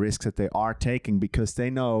calculated in the risks that they are taking, because they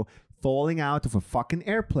know falling out of a fucking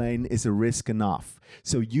airplane is a risk enough.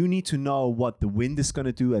 So you need to know what the wind is going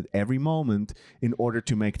to do at every moment in order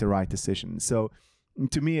to make the right decision. So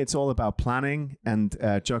to me, it's all about planning, and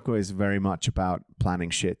Jocko is very much about planning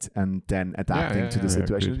shit and then adapting to the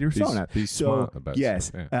situation that you're thrown at. Be smart about yes,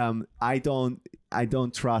 stuff, I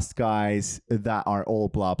don't trust guys that are all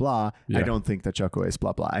blah blah. I don't think that Jocko is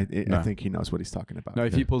blah blah. I think he knows what he's talking about. No,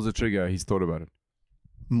 if he pulls the trigger, he's thought about it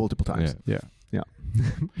multiple times. Yeah.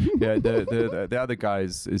 The other guy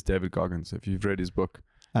is David Goggins. If you've read his book,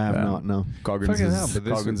 I have not. No, Goggins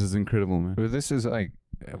is incredible, man. But this is like,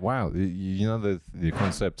 wow, you know the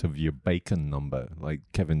concept of your Bacon number, like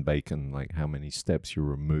Kevin Bacon, like how many steps you're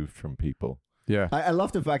removed from people. Yeah, I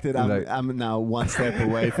love the fact that I'm now one step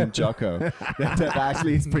away from Jocko. that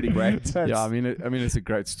actually is pretty great. I mean, it's a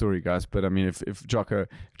great story, guys. But I mean, if Jocko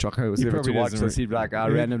was ever to watch this, he'd be like, I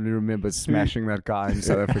randomly remember smashing that guy in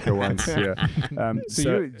South Africa once. Yeah.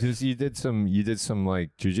 So you did some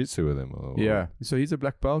like Jiu Jitsu with him, or yeah. So he's a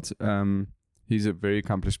black belt. He's a very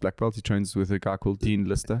accomplished black belt. He trains with a guy called Dean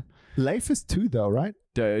Lister. Leif is too, though, right?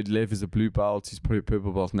 Leif is a blue belt. He's probably a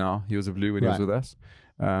purple belt now. He was a blue when he was with us.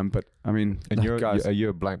 But I mean, and are you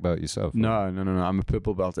a black belt yourself? No. I'm a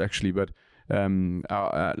purple belt actually. But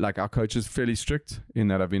our coach is fairly strict in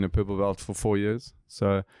that I've been a purple belt for 4 years.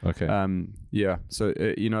 So okay, So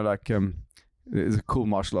there's a cool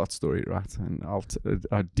martial arts story, right? And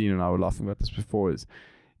Dean and I were laughing about this before.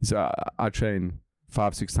 So I train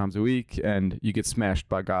 5-6 times a week, and you get smashed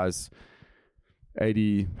by guys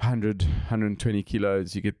 80, 100, 120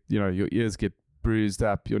 kilos. You get, your ears get bruised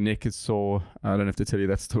up, your neck is sore. I don't have to tell you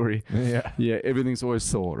that story. Yeah, everything's always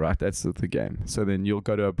sore, right? That's the game. So then you'll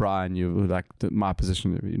go to a bra, and you're like, my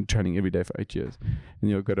position, you're training every day for 8 years, and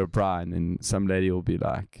you'll go to a bra, and then some lady will be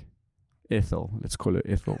like, Ethel, let's call her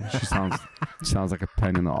Ethel. She sounds like a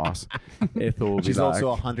pain in the ass. Ethel will be she's like, also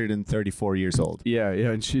 134 years old. Yeah,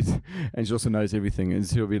 and she also knows everything, and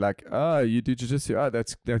she'll be like, oh, you do jiu-jitsu? Oh,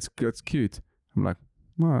 that's cute. I'm like,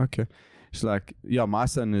 oh, okay. She's like, yeah, my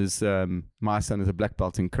son is a black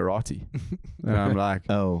belt in karate. And I'm like,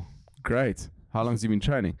 oh, great. How long has he been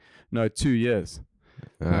training? No, 2 years.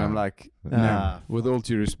 And I'm like, no, with all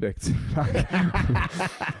due respect.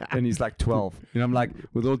 And he's like 12. And I'm like,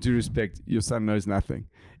 with all due respect, your son knows nothing.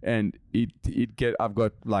 And I've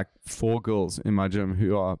got like 4 girls in my gym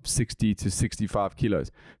who are 60 to 65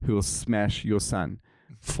 kilos who will smash your son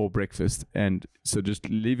for breakfast. And so just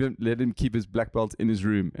let him keep his black belt in his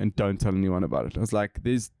room and don't tell anyone about it. I was like,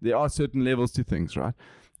 there are certain levels to things, right?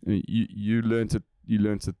 You learned it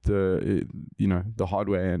the hard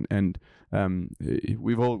way, and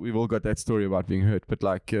we've all got that story about being hurt. But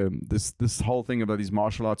like this whole thing about these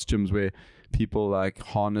martial arts gyms where people like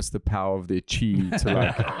harness the power of their chi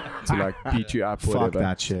to like beat you up or fuck whatever.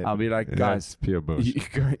 That shit. I'll be like, guys, pure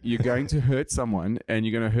bullshit. You're going to hurt someone, and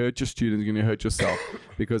you're going to hurt your students, you're going to hurt yourself,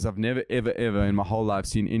 because I've never ever in my whole life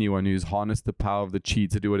seen anyone who's harnessed the power of the chi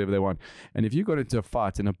to do whatever they want. And if you got into a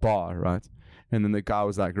fight in a bar, right, and then the guy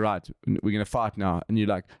was like, right, we're going to fight now. And you're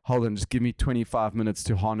like, hold on, just give me 25 minutes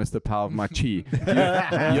to harness the power of my chi.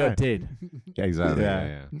 You're dead. Yeah, exactly.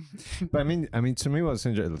 Yeah. But I mean, to me, what's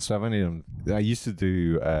interesting, so I used to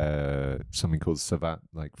do something called savate,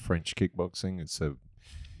 like French kickboxing. It's sure,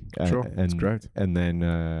 it's great. And then,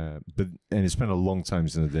 and it's been a long time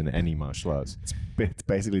since I've done any martial arts. It's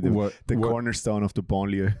basically the cornerstone of the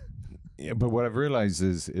banlieue. Yeah, but what I've realized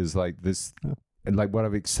is like this... And like what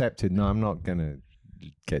I've accepted, no, I'm not going to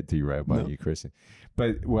get derailed by No. you, Christian.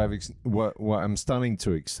 But what I'm starting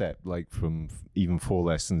to accept, like from even 4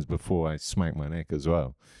 lessons before I smack my neck as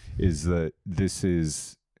well, is that this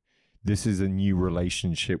is a new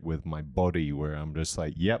relationship with my body where I'm just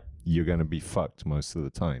like, yep, you're gonna be fucked most of the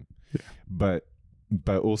time. Yeah.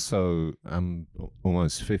 But also I'm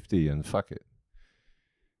almost 50 and fuck it.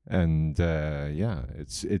 And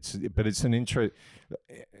it's an intro.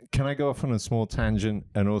 Can I go off on a small tangent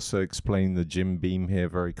and also explain the Jim Beam here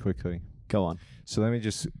very quickly? Go on. So let me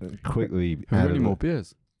just quickly. Have you any more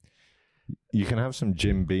beers? You can have some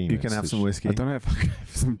Jim Beam. You can have some whiskey. I don't know if I can have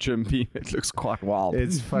some Jim Beam. It looks quite wild.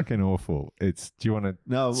 It's fucking awful. Do you want to?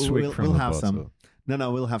 No, swig from we'll the have some. bottle?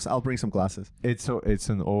 No, we'll have some. I'll bring some glasses. It's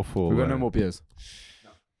an awful. We've got no more beers.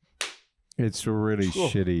 It's a really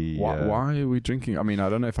shitty. Why are we drinking? I mean, I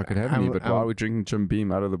don't know if I could have any, but why are we drinking Jim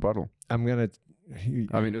Beam out of the bottle? I'm gonna.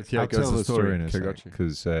 I mean, I'll tell the story in a Okay, second gotcha.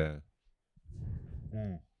 because.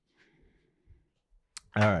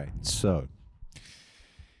 All right, so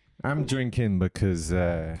I'm drinking because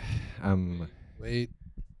I'm. Wait.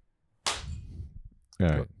 All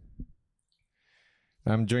right.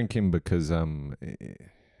 I'm drinking because I'm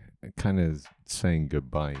kind of saying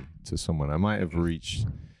goodbye to someone. I might have reached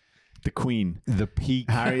The Queen. the peak.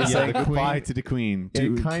 Harry is saying goodbye to the Queen.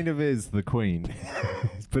 It kind of is the Queen,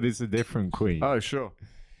 but it's a different Queen. Oh, sure.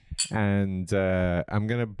 And I'm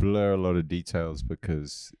going to blur a lot of details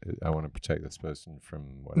because I want to protect this person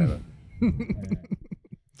from whatever.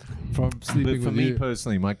 From sleeping But for with me you.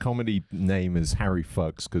 personally, my comedy name is Harry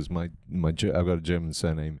Fucks because I've got a German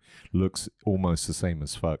surname, looks almost the same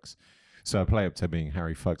as Fucks. So I play up to being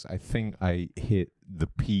Harry Fucks. I think I hit the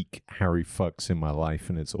peak Harry Fucks in my life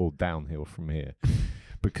and it's all downhill from here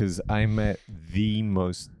because I met the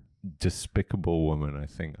most despicable woman I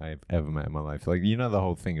think I've ever met in my life. Like, you know, the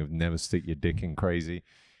whole thing of never stick your dick in crazy.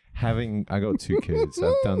 I got 2 kids.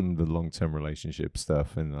 I've done the long-term relationship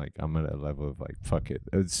stuff and like I'm at a level of like, fuck it.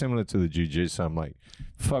 It's similar to the Jiu Jitsu. I'm like,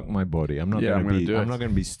 fuck my body. I'm not I'm going gonna to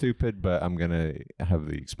be stupid, but I'm going to have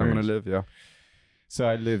the I'm experience. gonna live. Yeah. So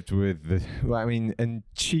I lived with and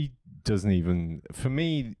she doesn't even, for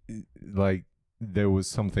me, like there was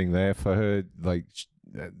something there for her, like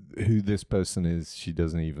who this person is, she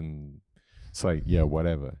doesn't even, it's like, yeah,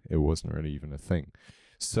 whatever. It wasn't really even a thing.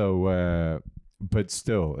 So, but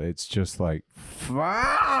still, it's just like,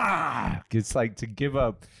 fuck. It's like to give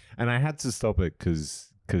up. And I had to stop it because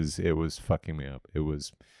it was fucking me up. It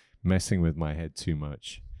was messing with my head too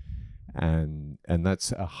much. And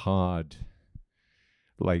that's a hard,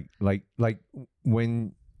 like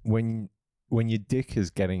when your dick is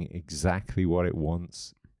getting exactly what it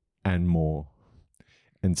wants and more,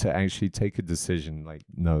 and to actually take a decision like,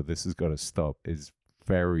 no, this has got to stop is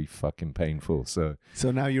very fucking painful. So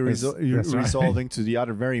now you're That's right. resolving to the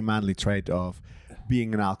other very manly trait of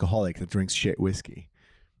being an alcoholic that drinks shit whiskey.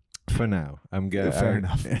 for now, I'm getting Fair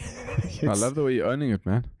enough. I love the way you're owning it,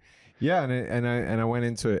 man. Yeah, and I went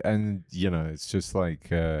into it, and you know, it's just like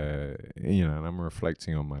and I'm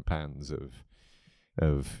reflecting on my patterns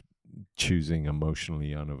of choosing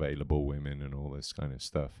emotionally unavailable women and all this kind of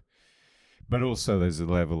stuff. But also, there's a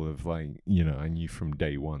level of like, I knew from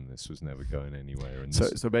day one this was never going anywhere. And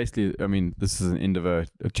So basically, I mean, this is an end of a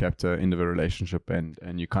chapter, end of a relationship, and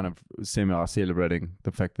you kind of are celebrating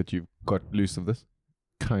the fact that you've got loose of this.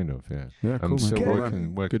 kind of, yeah. Yeah, I'm still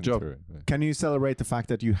man. working Good job. through it. Yeah. Can you celebrate the fact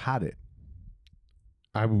that you had it?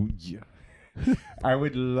 I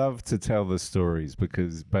would love to tell the stories but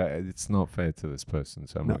it's not fair to this person,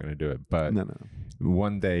 so I'm not going to do it. But No.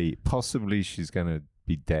 one day, possibly she's going to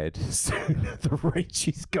be dead soon at the rate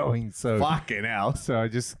she's going. So Fucking hell. So I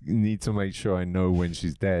just need to make sure I know when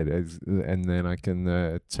she's dead, and then I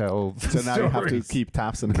can tell. The So now you have to stories. keep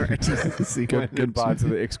tabs on her to see when Goodbye to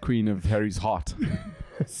the ex-queen of Harry's heart.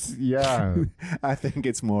 Yeah, I think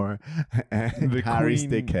it's more Harry's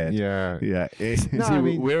queen- dickhead. Yeah, Yeah. No, See, I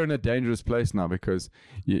mean- we're in a dangerous place now because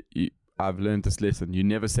I've learned this lesson. You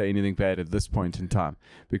never say anything bad at this point in time,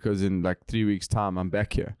 because in like 3 weeks' time, I'm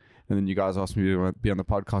back here. And then you guys asked me to be on the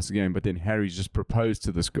podcast again, but then Harry's just proposed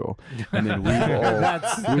to this girl, and then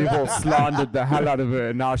we've all slandered the hell out of her,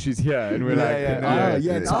 and now she's here, and we're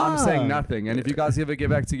so I'm saying nothing. And if you guys ever get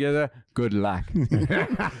back together, good luck.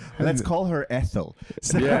 Let's call her Ethel.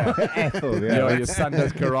 So Yeah, Ethel. yeah, your son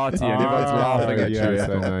does karate, and everyone's laughing at yeah, you. so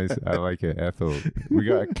Ethel. nice. I like it, Ethel. We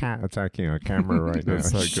got a cat attacking our camera right now.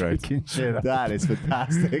 That's so great. Shaking shit up. that is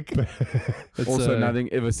fantastic. It's, Also, nothing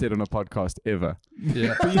ever said on a podcast ever.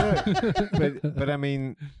 Yeah. But I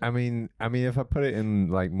mean, if I put it in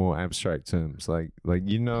like more abstract terms, like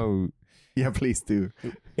Yeah, please do.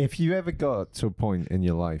 If you ever got to a point in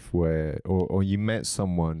your life where, or you met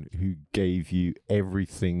someone who gave you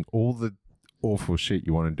everything, all the awful shit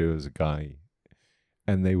you want to do as a guy,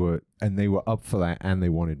 and they were up for that, and they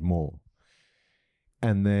wanted more,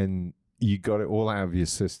 and then you got it all out of your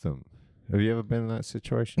system. Have you ever been in that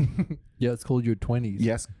situation? Yeah, it's called your 20s.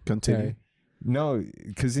 Yes, continue. Okay. No,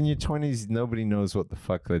 because in your 20s, nobody knows what the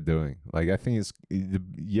fuck they're doing. Like, I think it's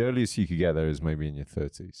the earliest you could get there is maybe in your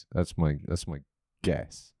 30s. That's my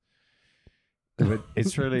guess. But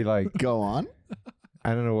it's really like, Go on.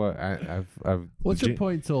 I don't know what I've. What's your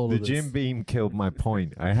point to all The of this? gym beam killed my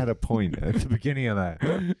point. I had a point at the beginning of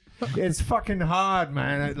that. It's fucking hard,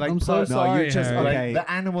 man. Like, I'm so sorry, you just Harry. like, okay.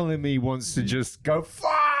 the animal in me wants to just go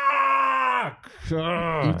fuck.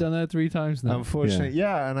 You've done that 3 times now. Unfortunately,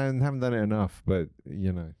 yeah, and I haven't done it enough. But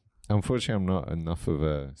unfortunately, I'm not enough of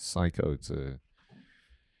a psycho to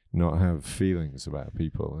not have feelings about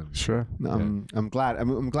people. And Sure. I'm glad.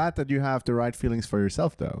 I'm glad that you have the right feelings for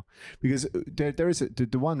yourself, though, because there is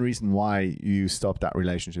the one reason why you stopped that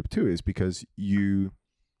relationship too is because you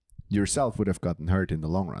yourself would have gotten hurt in the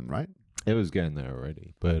long run, right? it was getting there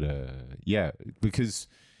already. But because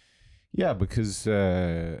I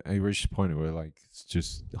reached a point where like it's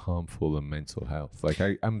just harmful to mental health. Like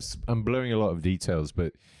I'm blurring a lot of details,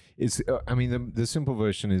 but it's I mean the simple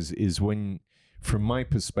version is when, from my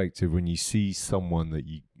perspective, when you see someone that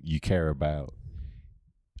you care about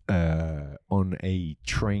on a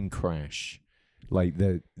train crash, like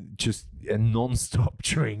just a non-stop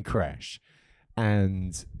train crash,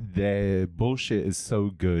 and their bullshit is so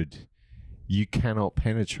good, you cannot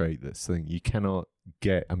penetrate this thing. You cannot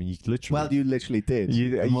get. I mean, you literally. Well, you literally did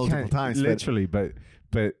multiple times. Literally, but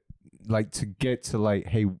like to get to like,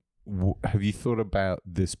 hey, have you thought about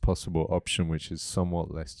this possible option, which is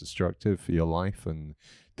somewhat less destructive for your life, and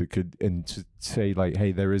that could, and to say like,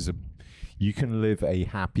 hey, you can live a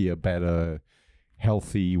happier, better,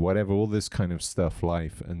 healthy, whatever, all this kind of stuff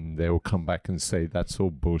life, and they will come back and say that's all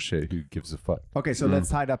bullshit. Who gives a fuck? Okay, so let's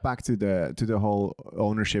tie that back to the whole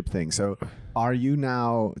ownership thing. So, are you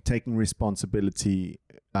now taking responsibility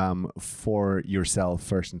for yourself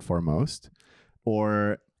first and foremost,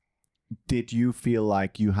 or did you feel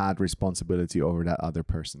like you had responsibility over that other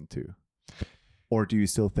person too, or do you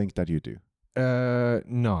still think that you do?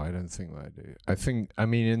 No, I don't think that I do. I think, I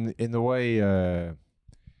mean, in the way,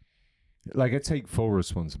 like I take full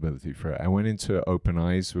responsibility for it. I went into open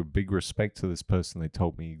eyes with big respect to this person. They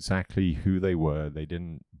told me exactly who they were. They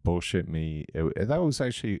didn't bullshit me. That was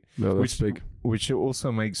actually, which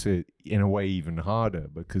also makes it in a way even harder,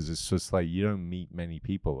 because it's just like you don't meet many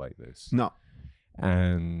people like this. No.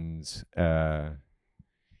 And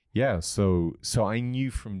yeah, so I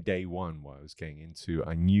knew from day one what I was getting into.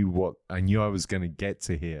 I knew I was going to get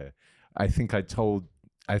to here. I think I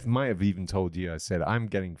might have even told you, I said, I'm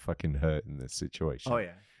getting fucking hurt in this situation. Oh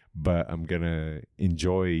yeah. But I'm going to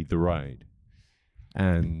enjoy the ride.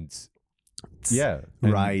 And yeah.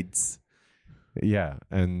 Rides. Yeah.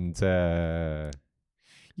 And yeah,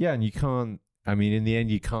 and you can't, I mean, in the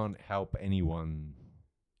end, you can't help anyone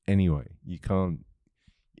anyway. You can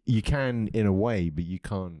in a way, but you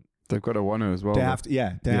can't. They've got to want to as well. They have to,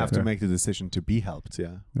 have to make the decision to be helped.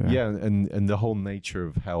 Yeah, and the whole nature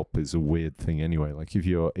of help is a weird thing anyway. Like if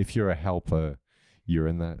you're a helper, you're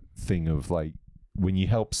in that thing of like, when you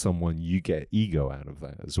help someone, you get ego out of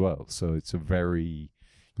that as well. So it's a very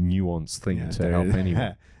nuanced thing to help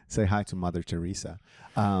anyone. Say hi to Mother Teresa.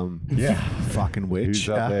 Yeah, fucking witch.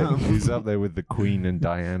 Who's up there with the Queen and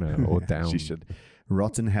Diana, or down? She should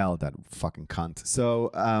rot in hell, that fucking cunt.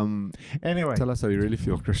 So anyway, Tell us how you really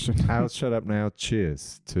feel, Christian. I'll shut up now.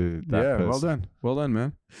 Cheers to that. Yeah, person. well done,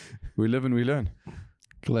 man. We live and we learn.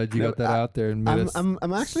 Glad you got that out there and made us I'm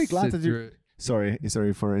actually glad that you. sit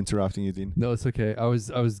Sorry for interrupting you, Dean. No, it's okay. I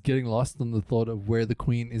was getting lost on the thought of where the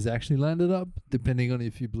Queen is actually landed up, depending on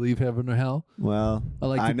if you believe heaven or hell. Well, I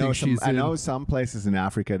like to think she's I know some places in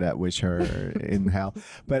Africa that wish her in hell,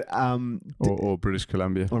 but Or British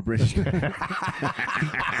Columbia. or British. let's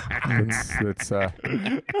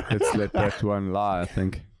let that one lie, I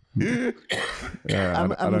think. I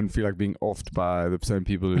don't feel like being offed by the same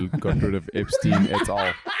people who got rid of Epstein et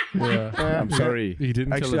al. Yeah. I'm sorry. He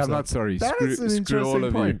didn't Actually, kill I'm himself. not sorry. That's an Screw all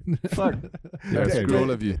of interesting you. point. Fuck. Yeah, Okay, screw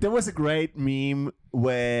all of you. There was a great meme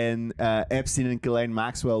when Epstein and Ghislaine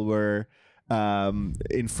Maxwell were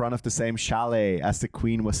in front of the same chalet as the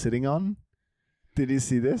Queen was sitting on. Did you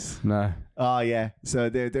see this? No. Oh yeah. So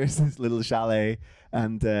there's this little chalet,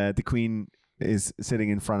 and the Queen is sitting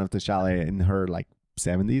in front of the chalet in her like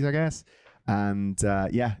 70s, I guess. And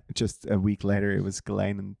just a week later, it was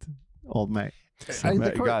Ghislaine and old mate.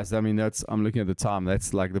 Guys, I mean, I'm looking at the time.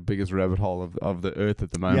 That's like the biggest rabbit hole of the earth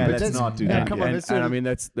at the moment. Yeah, But let's not do that. Come on, and I mean,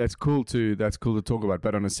 that's cool to talk about.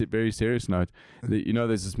 But on a very serious note,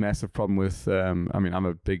 there's this massive problem with. I mean, I'm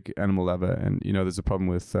a big animal lover, and there's a problem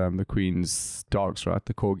with the Queen's dogs, right?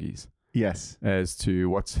 The corgis. Yes. As to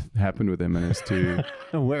what's happened with them, and as to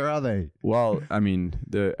where are they? well, I mean,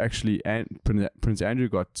 Prince Andrew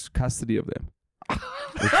got custody of them.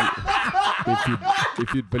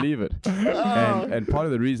 if you'd believe it, and part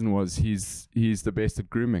of the reason was he's the best at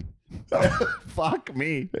grooming. Fuck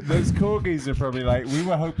me. Those corgis are probably like, we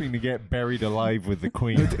were hoping to get buried alive with the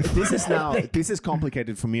Queen. This is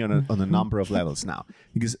complicated for me on a number of levels now,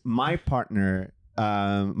 because my partner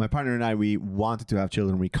and I, we wanted to have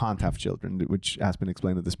children. We can't have children, which has been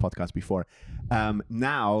explained in this podcast before.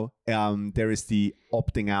 Now there is the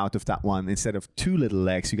opting out of that one. Instead of 2 little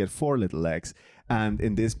legs, you get 4 little legs. And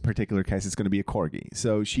in this particular case, it's going to be a corgi.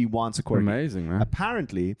 So she wants a corgi. Amazing, man.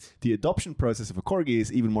 Apparently, the adoption process of a corgi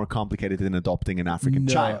is even more complicated than adopting an African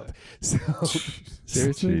child. So,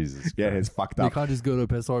 Seriously? Jesus. Yeah, it's fucked You up. can't just go to a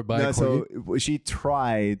pet store and buy a corgi. So she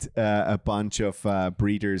tried a bunch of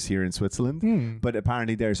breeders here in Switzerland, but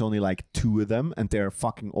apparently there's only like 2 of them, and they're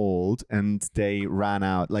fucking old, and they ran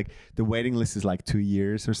out. Like the waiting list is like 2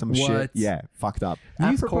 years or some shit. What? Yeah, fucked up.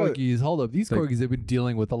 These corgis have been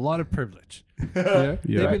dealing with a lot of privilege. Yeah.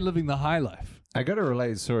 They've been living the high life. I got a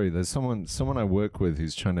related story. There's someone I work with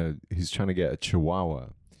who's trying to get a Chihuahua,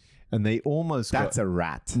 and they almost That's a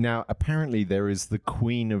rat. Now apparently there is the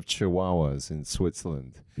Queen of Chihuahuas in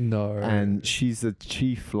Switzerland. No, and she's the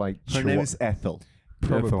chief Her name is Ethel.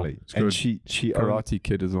 probably, Ethel. and It's she Karate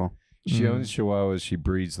Kid as well. She owns Chihuahuas. She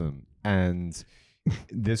breeds them, and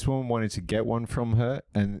this woman wanted to get one from her,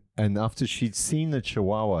 and after she'd seen the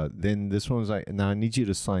Chihuahua, then this one was like, "Now I need you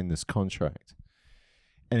to sign this contract."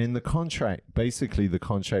 And in the contract, basically, the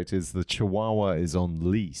contract is the Chihuahua is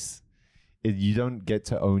on lease. You don't get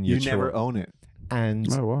to own your You Chihuahua. never own it. And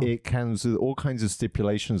Oh, wow. it comes with all kinds of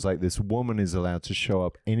stipulations, like this woman is allowed to show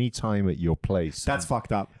up anytime at your place That's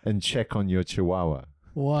fucked up. and check on your Chihuahua.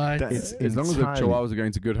 what? That's- As long as the entirely- Chihuahuas are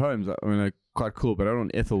going to good homes, I mean, they're quite cool. But I don't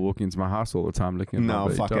want Ethel walking into my house all the time looking at No,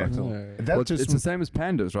 my fuck dogs. Ethel. No. That Well, just it's the same as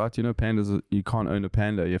pandas, right? Pandas, you can't own a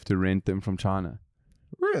panda. You have to rent them from China.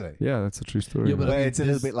 really. Yeah, that's a true story. Yeah, but But I mean, it's a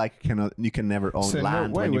little bit like you can never own So no,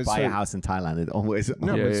 land wait, when you wait, buy a so- house in Thailand. It always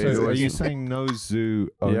No, Yeah, but yeah, so yeah. are you saying no zoo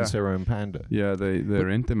owns Yeah. their own panda? Yeah, they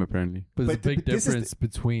rent them apparently. But there's a But big this is difference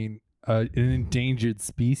between an endangered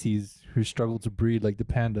species who struggle to breed like the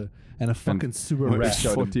panda and a fucking super Well, rat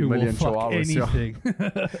 40 who will million fuck chihuahuas, yeah.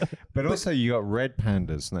 anything. But also, you got red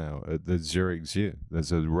pandas now at the Zurich Zoo.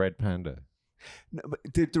 There's a red panda. No, but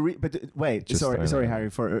wait, Just sorry, throwing it out. Harry,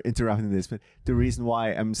 for interrupting this. But the reason why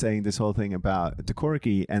I'm saying this whole thing about the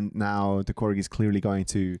corgi, and now the corgi is clearly going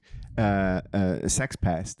to a sex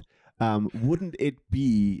pest, wouldn't it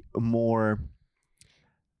be more,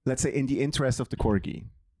 let's say, in the interest of the corgi,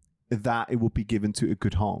 that it would be given to a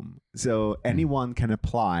good home? So anyone can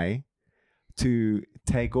apply to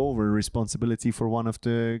take over responsibility for one of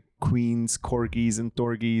the Queen's corgis and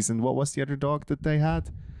dorgies, and what was the other dog that they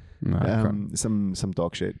had? No, I can't. Some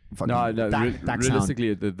dog shit. Fucking No, Dachshund.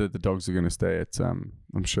 realistically, the dogs are going to stay at.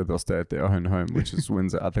 I'm sure they'll stay at their own home, which is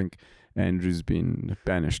Windsor. I think Andrew's been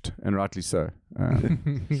banished, and rightly so. I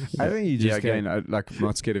think you just Yeah, again, I'm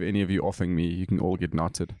not scared of any of you offing me. You can all get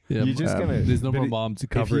knotted. Yeah, You're just gonna- there's no but more it- mom to if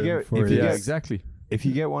cover you him get- for if you his- Yeah, get- exactly. If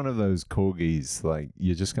you get one of those corgis, like,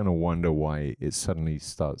 you're just gonna wonder why it suddenly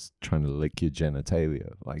starts trying to lick your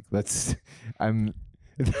genitalia. Like, that's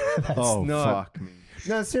that's Oh, not. fuck me.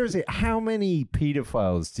 No, seriously, how many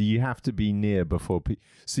pedophiles do you have to be near before?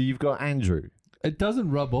 So you've got Andrew. It doesn't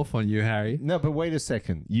rub off on you, Harry. No, but wait a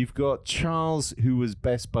second. You've got Charles, who was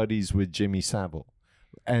best buddies with Jimmy Savile,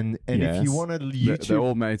 and if Yes. you want to They're YouTube,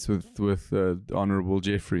 all mates with Honourable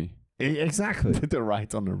Jeffrey. exactly. The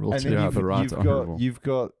right honourable. And chair. then Yeah, you've, the right honourable.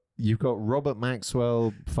 you've got Robert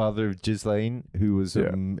Maxwell, father of Ghislaine, who was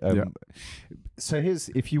Yeah. So here's,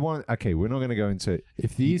 if you want, okay, we're not going to go into it.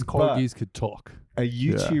 If these But- corgis could talk, A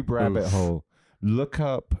YouTube Yeah. rabbit Oof. hole. Look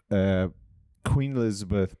up Queen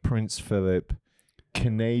Elizabeth, Prince Philip,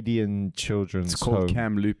 Canadian Children's It's called Home,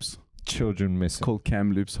 Kamloops. Children It's Missing. called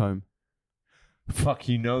Kamloops Home. Fuck,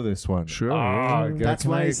 you know this one. Sure. Ah, Yeah. go- That's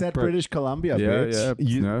can why I I said bro- British Columbia, Yeah, bitch. yeah.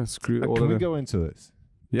 You- No, screw all Can of we them. go into this?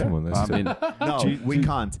 Yeah. Come on, let's do I it. mean, No, Do you- we do you-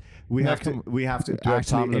 can't. We No, have to. come- We have to Do I have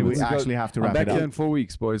time actually. We limits? actually have to I'm wrap back it here up. in 4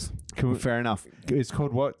 weeks, boys. Can we, Fair enough. it's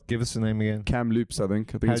called what? Give us the name again. Kamloops, I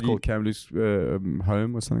think. How It's do you- called Kamloops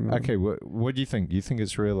Home or something like Okay, what do you think? Do you think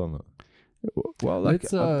it's real or not? Well, like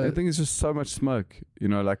Let's, I think it's just so much smoke. You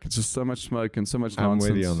know, like it's just so much smoke and so much I'm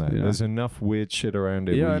nonsense. with you on that. you know? There's enough weird shit around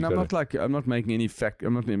it. Yeah, where and you I'm not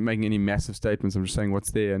making any massive statements. I'm just saying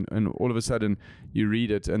what's there, and all of a sudden you read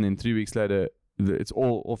it, and then 3 weeks later it's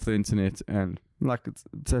all off the internet, and like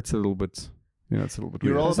that's a little bit, it's a little bit.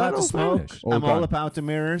 You're weird. all Is that about the smoke. Spanish? All I'm all gone. about the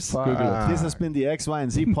mirrors. Google it. This has been the X, Y,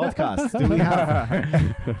 and Z podcast. Do we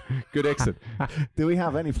have Good exit. Do we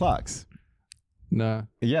have any plugs? No,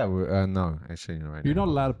 Yeah, no, actually, you're right. you're not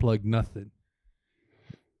allowed to plug nothing.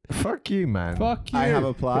 Fuck you, man. Fuck you. I have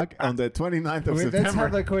a plug on the 29th of Wait, let's September.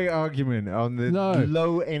 have a quick argument on the No.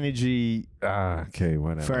 low energy. Okay,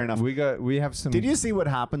 whatever. Fair enough. We have some. Did you see what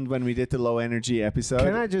happened when we did the low energy episode?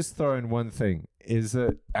 Can I just throw in one thing? Is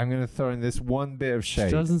that I'm going to throw in this one bit of shade.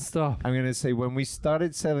 Doesn't stop. I'm going to say when we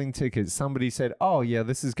started selling tickets, somebody said, "Oh yeah,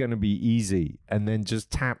 this is going to be easy," and then just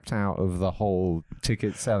tapped out of the whole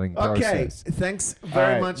ticket selling Okay, process. thanks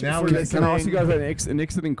very right, much now for we- listening. Can I ask you guys an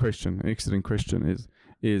exiting question? An exiting question is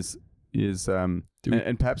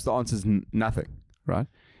and perhaps the answer is nothing, right?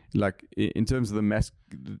 Like in terms of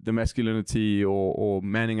the masculinity or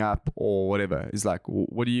manning up or whatever. It's like,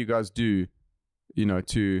 what do you guys do,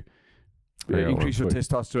 to increase your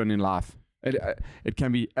testosterone in life? It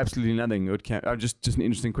can be absolutely nothing. It can just an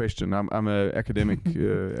interesting question. I'm an academic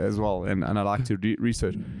as well, and I like to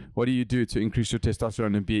research. What do you do to increase your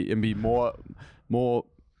testosterone and be more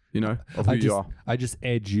of who you are? I just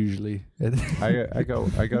edge usually. I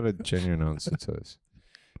got a genuine answer to this.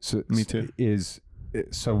 So Me too.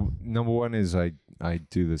 So number one is I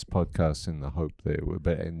do this podcast in the hope that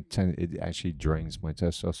it actually drains my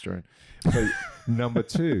testosterone. But number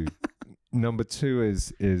two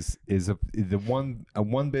is the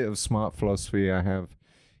one bit of smart philosophy I have,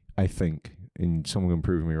 I think, and someone can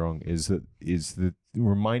prove me wrong, is that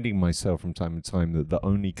reminding myself from time to time that the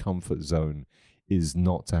only comfort zone is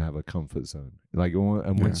not to have a comfort zone. Like,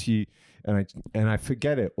 and once I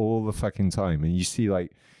forget it all the fucking time, and you see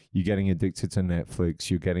like you're getting addicted to Netflix,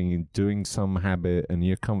 you're doing some habit, and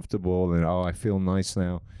you're comfortable, and I feel nice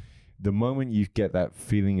now. The moment you get that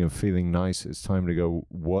feeling of feeling nice, it's time to go,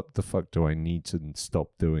 what the fuck do I need to stop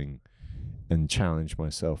doing and challenge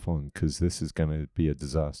myself on? Because this is going to be a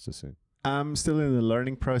disaster soon. I'm still in the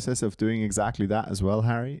learning process of doing exactly that as well,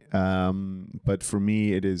 Harry. But for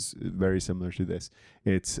me, it is very similar to this.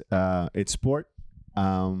 It's sport.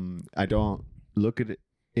 I don't look at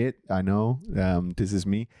it. I know this is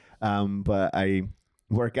me, but I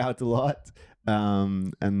work out a lot.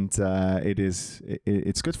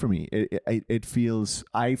 It's good for me.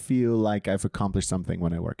 I feel like I've accomplished something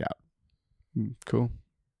when I work out. Cool.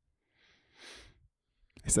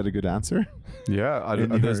 Is that a good answer? Yeah,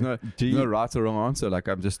 there's no right or wrong answer. Like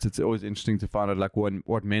it's always interesting to find out like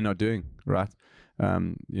what men are doing, right?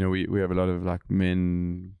 We have a lot of like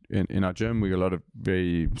men in our gym. We got a lot of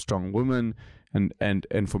very strong women, and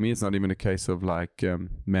for me, it's not even a case of like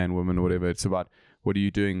man, woman, or whatever. It's about what are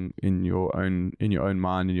you doing in your own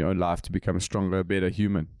mind, in your own life to become a stronger, better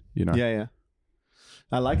human. Yeah.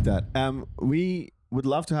 I like that. We would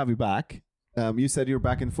love to have you back. You said you're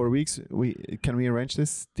back in 4 weeks. Can we arrange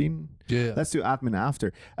this, Dean? Yeah. Let's do admin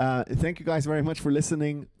after. Thank you guys very much for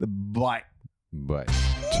listening. Bye. But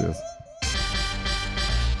Cheers.